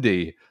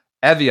Amundi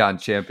Evian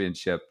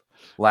Championship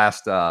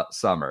last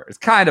summer. It's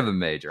kind of a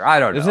major. I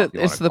don't know.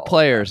 It's the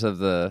players of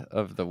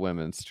the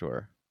women's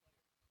tour.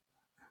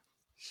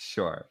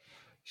 Sure.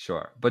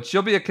 But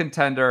she'll be a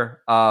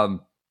contender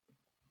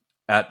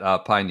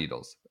at Pine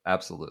Needles.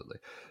 Absolutely.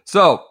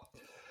 So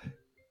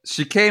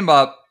she came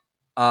up.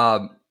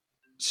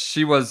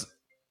 She was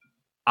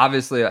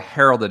obviously a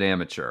heralded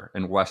amateur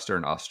in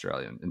Western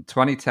Australia. In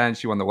 2010,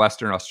 she won the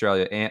Western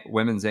Australia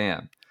Women's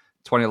Am.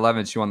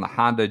 2011, she won the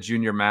Honda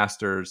Junior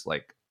Masters,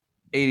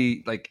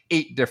 8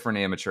 different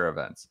amateur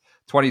events.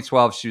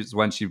 2012,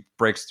 when she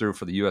breaks through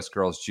for the U.S.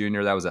 Girls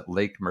Junior. That was at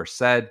Lake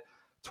Merced.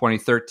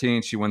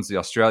 2013, she wins the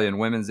Australian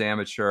Women's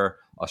Amateur,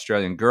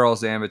 Australian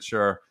Girls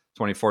Amateur.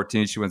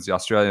 2014, she wins the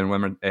Australian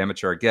Women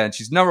Amateur again.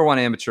 She's number 1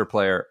 amateur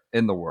player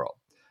in the world.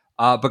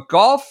 But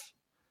golf,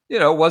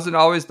 wasn't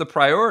always the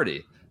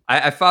priority.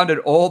 I found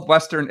an old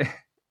Western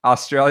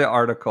Australia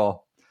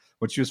article.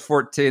 When she was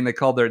 14, they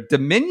called her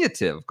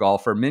diminutive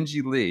golfer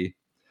Minjee Lee.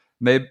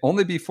 May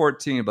only be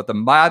 14, but the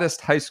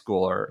modest high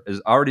schooler is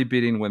already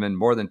beating women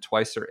more than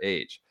twice her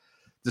age.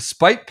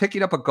 Despite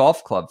picking up a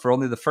golf club for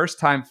only the first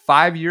time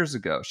 5 years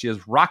ago, she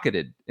has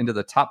rocketed into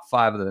the top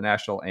 5 of the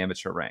national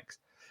amateur ranks.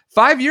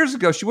 5 years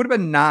ago, she would have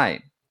been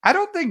 9. I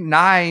don't think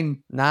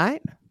 9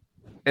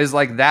 is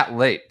that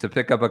late to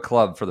pick up a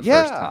club for the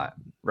first time,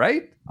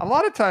 right? A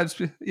lot of times,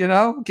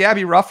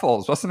 Gabby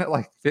Ruffles, wasn't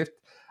it 50?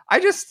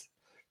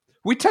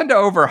 We tend to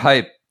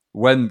overhype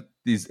when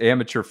these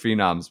amateur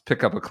phenoms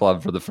pick up a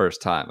club for the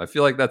first time. I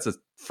feel like that's a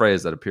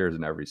phrase that appears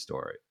in every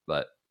story,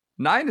 but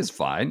 9 is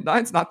fine.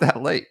 9's not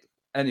that late.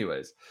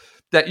 Anyways,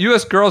 that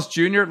U.S. Girls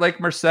Junior, Lake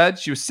Merced,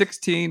 she was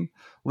 16,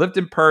 lived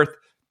in Perth.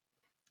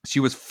 She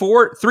was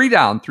 3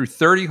 down through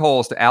 30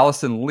 holes to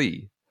Allison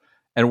Lee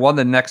and won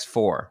the next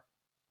 4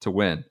 to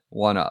win,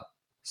 1 up.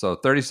 So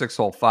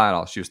 36-hole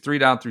final. She was 3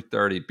 down through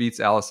 30,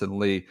 beats Allison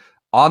Lee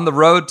on the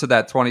road to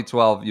that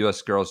 2012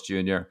 U.S. Girls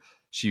Junior.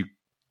 She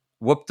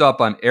whooped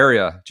up on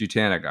Arya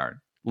Jutanagarn.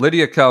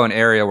 Lydia Ko and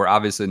Arya were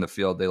obviously in the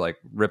field. They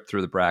ripped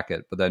through the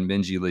bracket, but then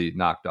Minjee Lee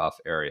knocked off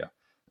Arya.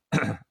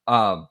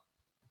 And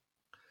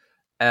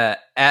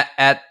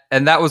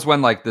that was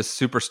when this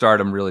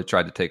superstardom really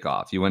tried to take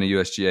off. You win a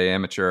USGA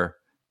amateur,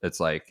 it's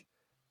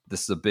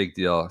this is a big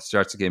deal.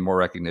 Starts to gain more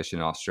recognition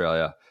in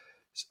Australia.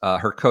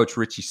 Her coach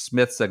Richie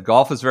Smith said,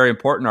 "Golf is very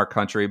important in our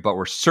country, but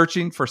we're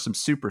searching for some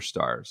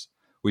superstars.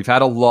 We've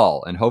had a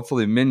lull, and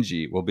hopefully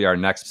Minjee will be our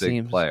next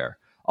big player."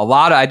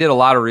 I did a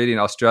lot of reading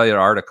Australian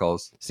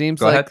articles.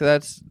 Seems like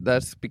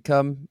that's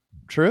become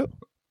true.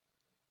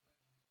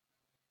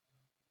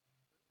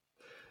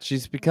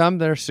 She's become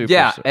their superstar.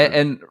 Yeah,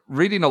 and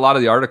reading a lot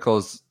of the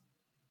articles,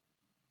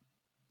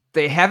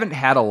 they haven't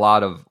had a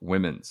lot of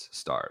women's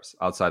stars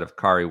outside of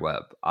Kari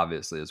Webb,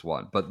 obviously, is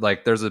one. But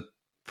there's a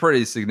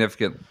pretty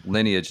significant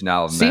lineage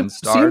now of men's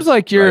stars. Seems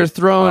like you're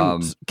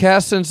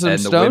casting some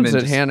stones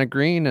at Hannah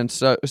Green and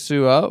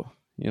Sue O,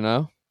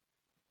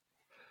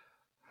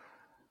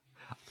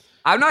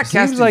 I'm not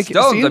casting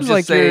stones. I'm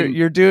just saying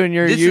you're doing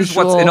your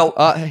usual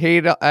I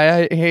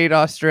hate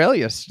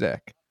Australia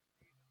stick.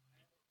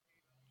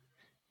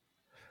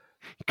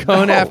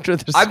 Going after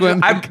the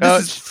swimming coach.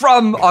 This is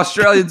from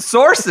Australian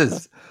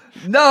sources.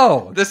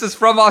 No, this is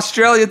from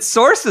Australian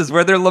sources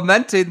where they're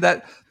lamenting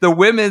that the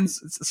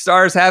women's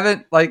stars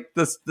haven't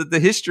the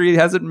history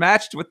hasn't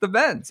matched with the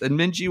men's, and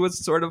Minjee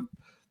was sort of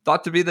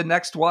thought to be the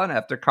next one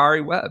after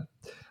Kari Webb.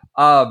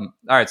 All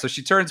right, so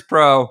she turns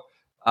pro.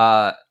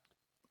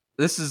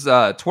 This is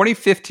a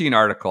 2015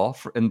 article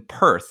in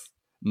Perth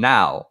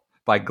Now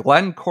by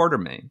Glenn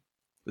Quartermain.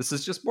 This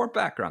is just more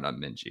background on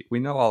Minjee. We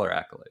know all her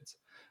accolades.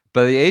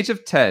 By the age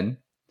of 10,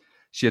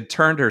 she had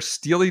turned her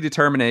steely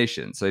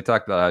determination. So they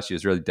talked about how she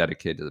was really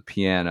dedicated to the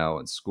piano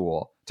and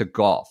school, to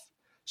golf.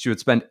 She would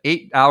spend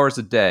 8 hours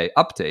a day,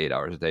 up to 8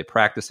 hours a day,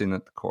 practicing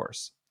at the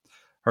course.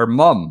 Her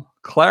mom,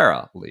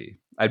 Clara Lee,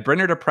 I'd bring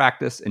her to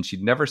practice and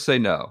she'd never say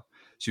no.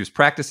 She was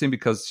practicing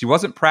because she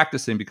wasn't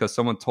practicing because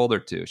someone told her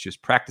to. She was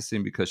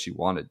practicing because she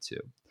wanted to.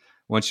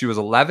 When she was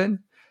 11,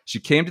 she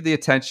came to the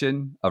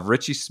attention of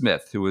Richie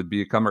Smith, who would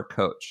become her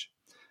coach.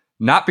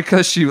 Not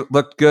because she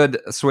looked good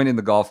swinging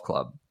the golf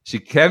club. She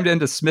came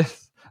into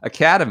Smith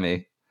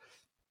Academy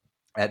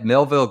at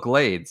Millville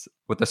Glades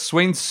with a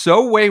swing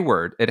so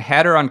wayward, it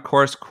had her on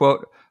course,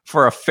 quote,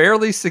 for a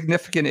fairly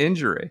significant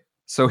injury.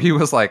 So he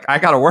was like, I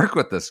got to work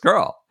with this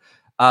girl.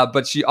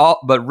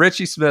 But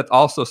Richie Smith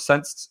also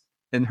sensed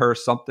in her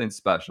something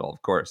special.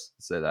 Of course,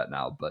 say that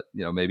now, but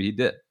maybe he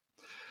did.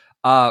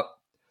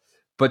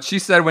 But she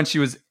said when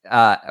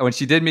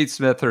she did meet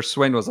Smith, her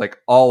swing was like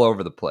all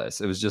over the place.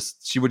 It was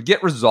just, she would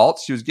get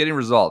results. She was getting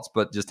results,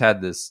 but just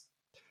had this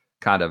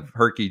kind of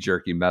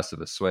herky-jerky mess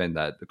of a swing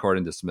that,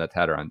 according to Smith,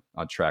 had her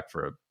on track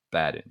for a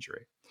bad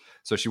injury.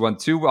 So she won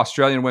 2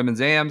 Australian women's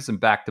AMs and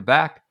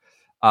back-to-back.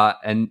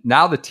 And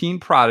now the teen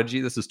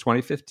prodigy, this is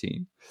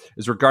 2015,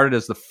 is regarded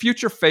as the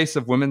future face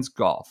of women's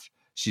golf.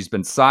 She's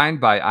been signed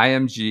by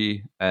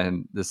IMG,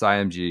 and this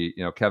IMG,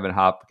 Kevin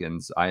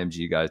Hopkins,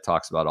 IMG guy,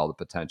 talks about all the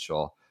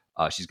potential.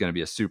 She's going to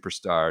be a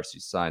superstar.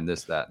 She's signed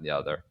this, that, and the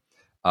other.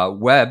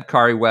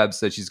 Kari Webb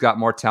said she's got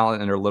more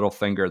talent in her little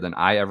finger than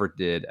I ever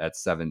did at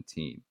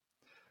 17.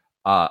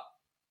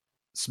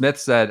 Smith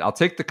said, I'll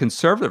take the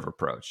conservative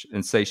approach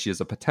and say she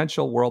is a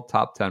potential world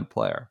top 10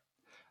 player.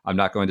 I'm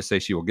not going to say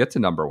she will get to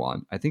number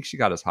 1. I think she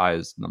got as high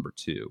as number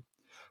 2.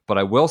 But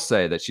I will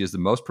say that she is the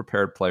most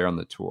prepared player on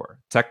the tour.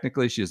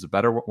 Technically, she is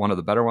one of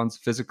the better ones.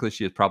 Physically,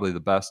 she is probably the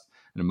best.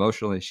 And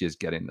emotionally, she is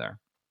getting there.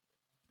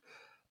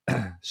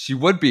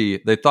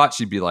 They thought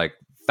she'd be like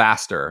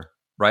faster,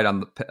 right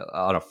on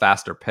a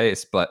faster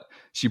pace, but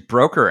she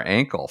broke her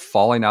ankle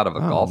falling out of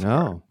a golf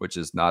cart, which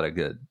is not a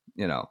good,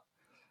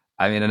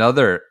 I mean,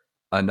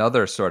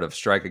 another sort of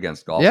strike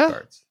against golf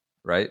carts,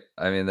 right?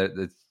 I mean,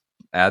 it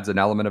adds an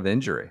element of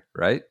injury,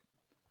 right?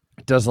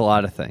 It does a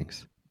lot of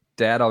things.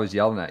 Dad always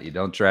yelling at you,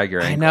 don't drag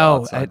your ankle. I know.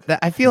 Outside.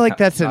 I feel like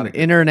that's an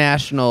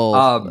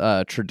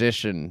international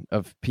tradition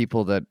of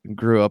people that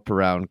grew up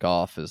around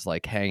golf, is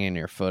like hanging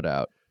your foot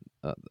out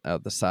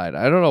the side.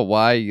 I don't know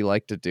why you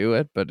like to do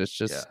it, but it's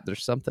just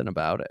there's something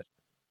about it.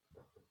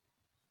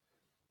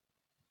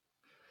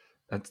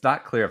 It's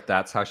not clear if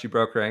that's how she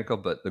broke her ankle,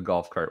 but the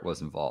golf cart was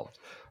involved.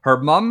 Her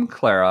mom,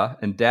 Clara,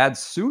 and dad,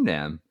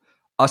 Sunam,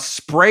 a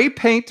spray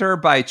painter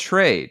by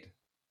trade,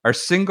 are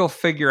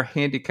single-figure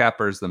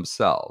handicappers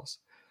themselves.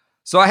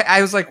 So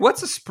I was like,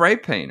 what's a spray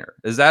painter?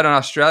 Is that an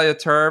Australia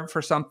term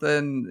for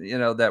something,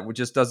 that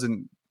just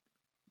doesn't,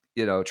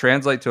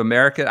 translate to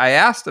American? I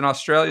asked an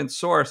Australian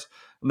source,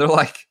 and they're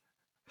like,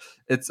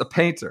 it's a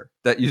painter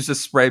that uses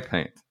spray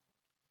paint.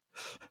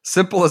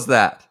 Simple as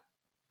that.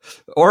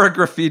 Or a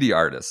graffiti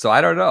artist. So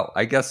I don't know.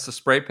 I guess a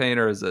spray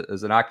painter is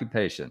an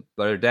occupation.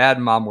 But her dad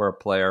and mom were a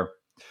player.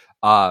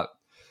 Her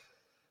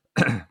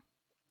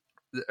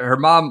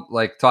mom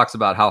talks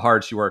about how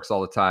hard she works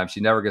all the time. She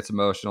never gets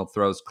emotional,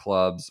 throws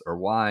clubs or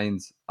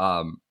whines.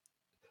 And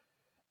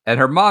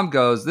her mom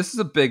goes, this is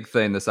a big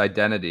thing, this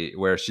identity,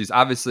 where she's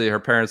obviously, her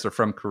parents are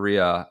from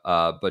Korea,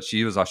 but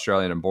she was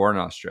Australian and born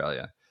in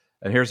Australia.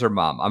 And here's her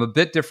mom. I'm a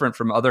bit different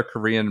from other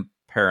Korean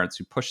parents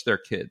who push their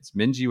kids.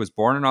 Minjee was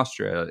born in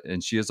Australia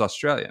and she is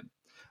Australian.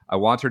 I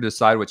want her to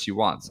decide what she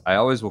wants. I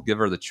always will give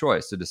her the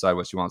choice to decide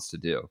what she wants to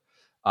do.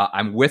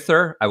 I'm with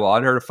her. I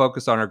want her to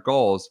focus on her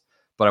goals,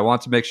 but I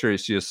want to make sure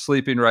she is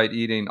sleeping right,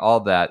 eating,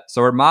 all that.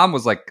 So her mom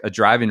was like a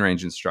driving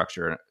range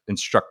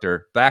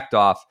instructor, backed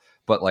off,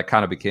 but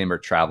kind of became her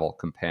travel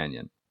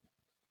companion.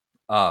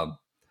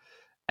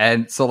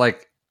 And so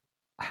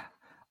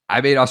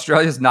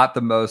Australia's not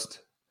the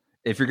most,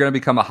 if you're going to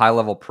become a high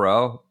level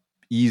pro,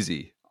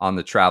 easy on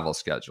the travel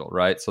schedule,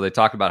 right? So they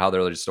talk about how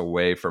they're just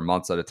away for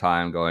months at a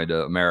time, going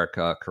to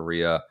America,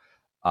 Korea.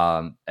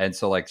 And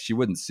so she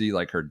wouldn't see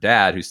her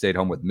dad, who stayed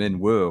home with Min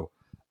Woo.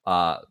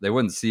 They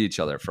wouldn't see each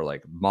other for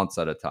months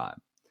at a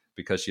time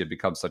because she had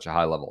become such a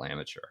high level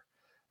amateur.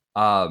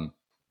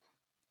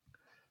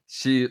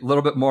 She, a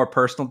little bit more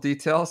personal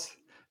details.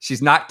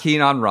 She's not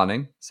keen on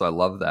running. So I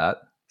love that.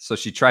 So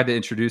she tried to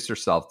introduce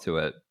herself to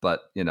it,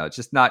 but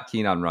just not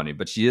keen on running.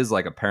 But she is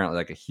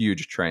apparently a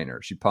huge trainer.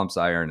 She pumps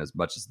iron as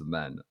much as the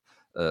men,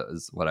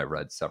 is what I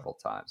read several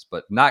times,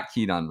 but not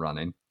keen on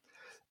running.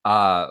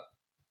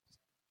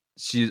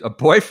 She's a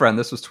boyfriend.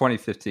 This was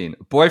 2015.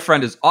 A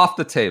boyfriend is off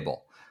the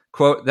table.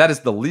 Quote, that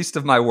is the least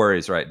of my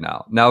worries right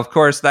now. Now, of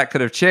course, that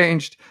could have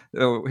changed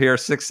here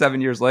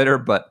 6-7 years later,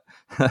 but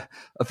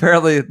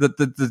apparently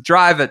the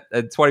drive at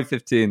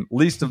 2015,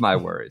 least of my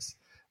worries.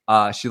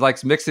 She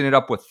likes mixing it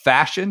up with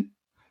fashion.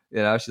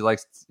 She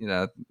likes,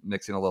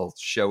 mixing a little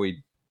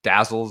showy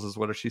dazzles is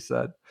what she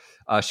said.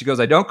 She goes,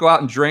 I don't go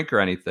out and drink or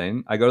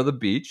anything. I go to the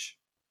beach.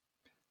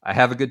 I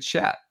have a good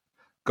chat.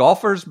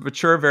 Golfers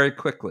mature very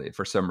quickly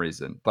for some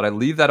reason, but I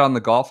leave that on the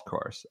golf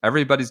course.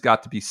 Everybody's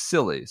got to be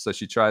silly, so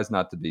she tries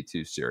not to be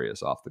too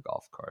serious off the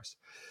golf course.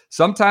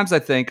 Sometimes I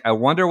think, I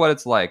wonder what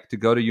it's like to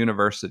go to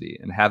university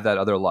and have that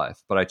other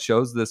life, but I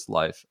chose this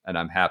life and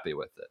I'm happy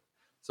with it.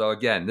 So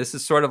again, this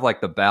is sort of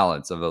like the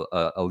balance of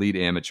a elite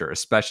amateur,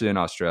 especially in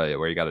Australia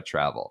where you got to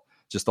travel.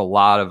 Just a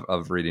lot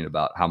of reading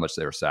about how much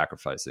they were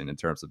sacrificing in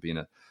terms of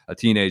being a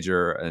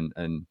teenager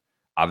and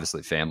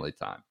obviously family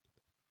time.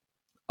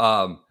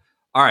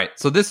 All right,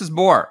 so this is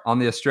more on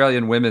the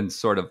Australian women's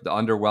sort of the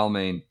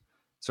underwhelming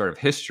sort of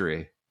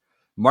history.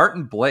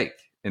 Martin Blake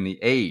in The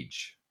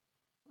Age,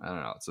 I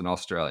don't know, it's an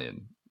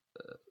Australian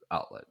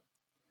outlet.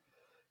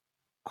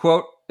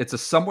 Quote, it's a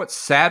somewhat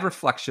sad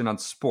reflection on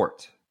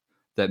sport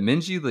that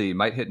Minjee Lee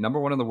might hit number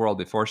 1 in the world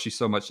before she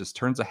so much as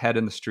turns a head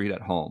in the street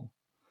at home.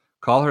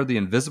 Call her the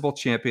invisible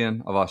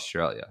champion of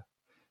Australia.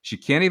 She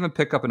can't even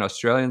pick up an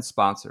Australian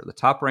sponsor. The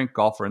top-ranked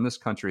golfer in this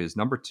country is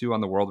number 2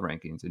 on the world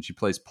rankings, and she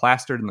plays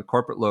plastered in the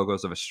corporate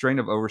logos of a string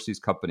of overseas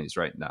companies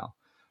right now,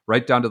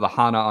 right down to the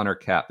Hana on her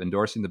cap,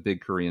 endorsing the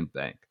big Korean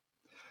bank.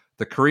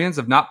 The Koreans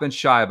have not been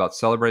shy about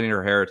celebrating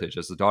her heritage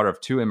as the daughter of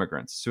 2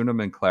 immigrants,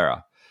 Sunam and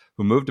Clara,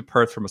 who moved to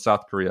Perth from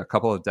South Korea a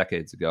couple of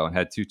decades ago and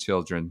had 2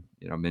 children,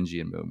 Minjee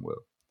and Moonwoo.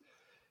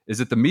 Is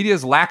it the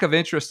media's lack of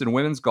interest in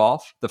women's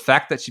golf, the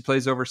fact that she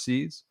plays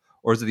overseas?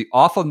 Or is it the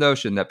awful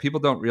notion that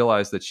people don't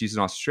realize that she's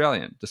an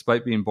Australian,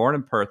 despite being born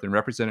in Perth and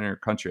representing her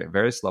country at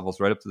various levels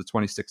right up to the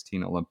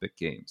 2016 Olympic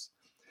Games?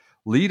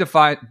 Lee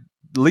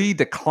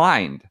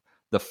declined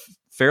the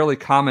fairly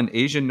common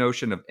Asian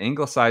notion of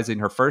anglicizing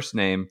her first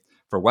name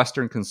for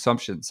Western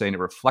consumption, saying it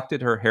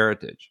reflected her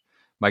heritage.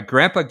 My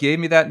grandpa gave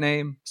me that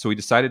name, so we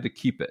decided to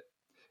keep it.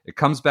 It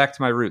comes back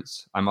to my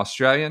roots. I'm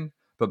Australian,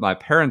 but my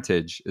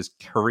parentage is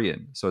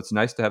Korean, so it's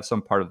nice to have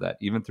some part of that,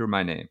 even through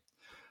my name.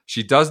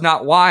 She does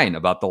not whine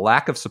about the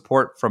lack of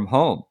support from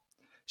home.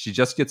 She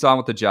just gets on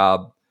with the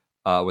job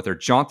with her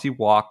jaunty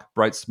walk,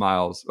 bright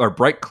smiles, or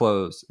bright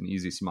clothes, and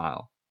easy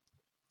smile.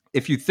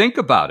 If you think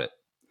about it,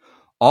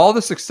 all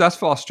the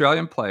successful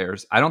Australian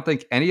players, I don't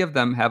think any of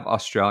them have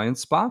Australian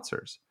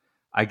sponsors.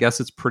 I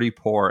guess it's pretty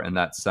poor in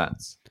that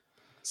sense.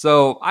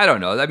 So I don't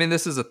know. I mean,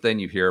 this is a thing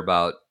you hear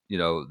about,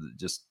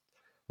 just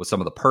with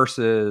some of the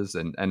purses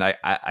and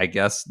I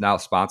guess now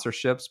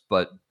sponsorships,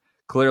 but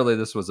clearly,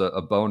 this was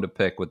a bone to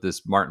pick with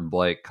this Martin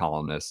Blake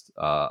columnist.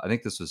 I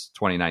think this was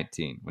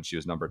 2019 when she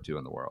was number 2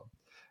 in the world.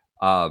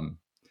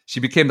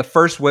 She became the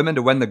first woman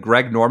to win the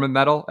Greg Norman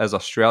Medal as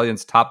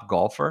Australia's top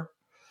golfer.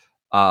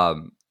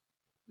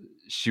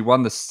 She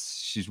won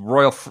She's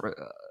Royal.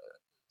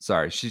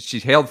 She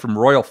hailed from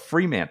Royal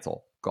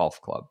Fremantle Golf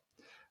Club.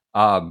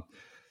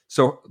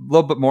 So a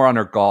little bit more on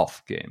her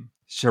golf game.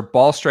 Her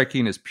ball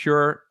striking is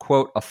pure,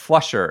 quote, a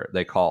flusher,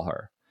 they call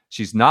her.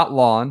 She's not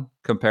long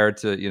compared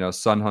to,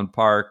 Sun Hun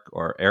Park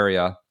or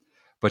area,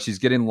 but she's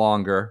getting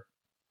longer.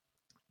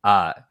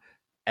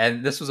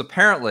 And this was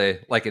apparently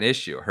like an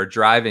issue, her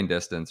driving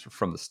distance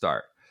from the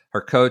start.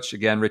 Her coach,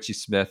 again, Richie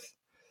Smith,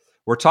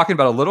 we're talking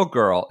about a little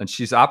girl and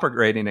she's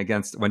operating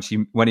against when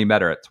he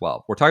met her at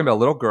 12. We're talking about a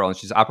little girl and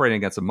she's operating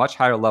against a much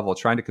higher level,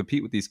 trying to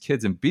compete with these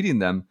kids and beating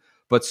them,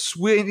 but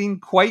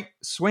swinging quite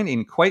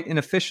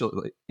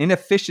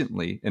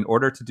inefficiently in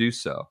order to do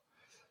so.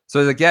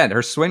 So again,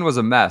 her swing was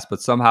a mess,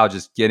 but somehow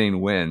just getting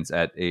wins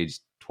at age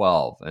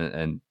 12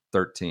 and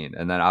 13.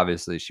 And then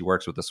obviously she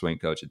works with the swing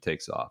coach and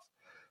takes off.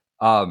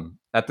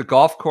 At the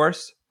golf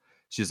course,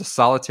 she's a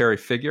solitary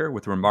figure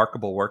with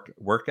remarkable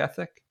work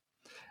ethic.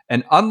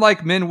 And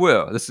unlike Min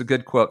Woo, this is a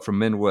good quote from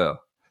Min Woo,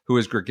 who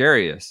is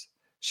gregarious,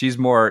 she's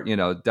more,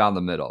 down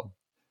the middle.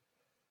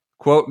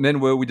 Quote, Min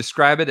Woo, we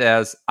describe it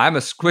as, I'm a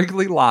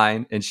squiggly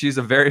line and she's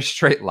a very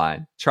straight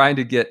line, trying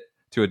to get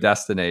to a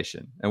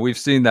destination. And we've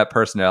seen that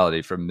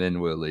personality from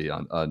Minjee Lee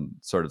on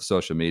sort of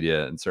social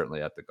media and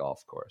certainly at the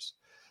golf course.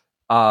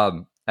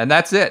 And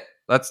that's it.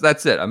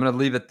 That's it. I'm going to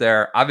leave it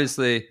there.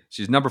 Obviously,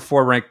 she's number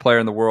 4 ranked player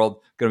in the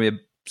world, going to be a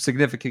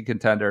significant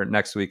contender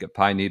next week at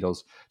Pine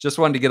Needles. Just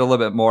wanted to get a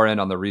little bit more in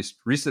on the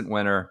recent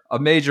winner, a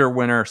major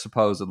winner,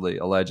 supposedly,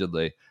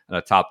 allegedly, and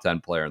a top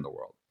 10 player in the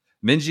world.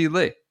 Minjee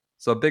Lee.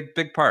 So a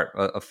big part,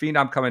 a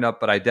phenom coming up,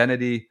 but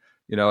identity,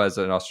 as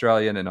an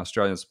Australian and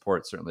Australian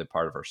support, certainly a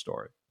part of her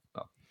story.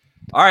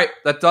 All right,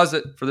 that does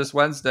it for this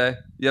Wednesday.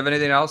 You have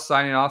anything else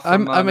signing off?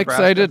 From, I'm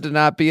excited to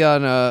not be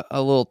on a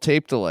little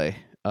tape delay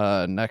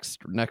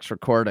next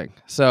recording.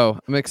 So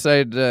I'm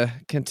excited to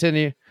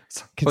continue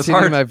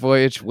my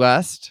voyage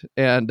west,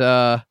 and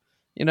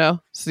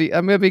see,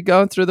 I'm gonna be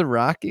going through the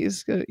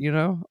Rockies.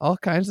 All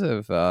kinds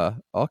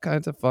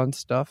of fun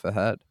stuff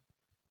ahead.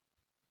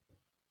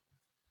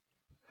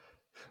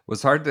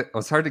 It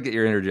was hard to get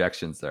your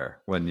interjections there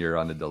when you're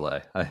on a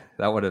delay.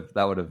 That would have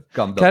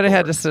gummed up. Kind of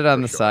had to sit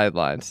on the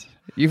sidelines.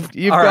 You've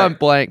gone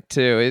blank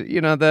too.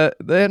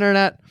 The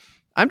internet.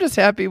 I'm just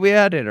happy we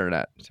had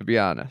internet, to be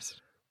honest.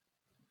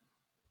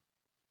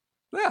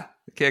 Yeah,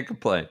 I can't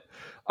complain.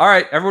 All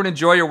right, everyone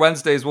enjoy your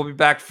Wednesdays. We'll be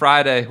back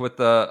Friday with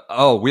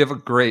we have a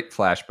great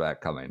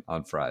flashback coming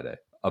on Friday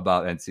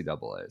about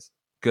NCAAs.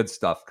 Good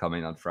stuff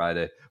coming on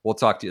Friday. We'll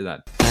talk to you then.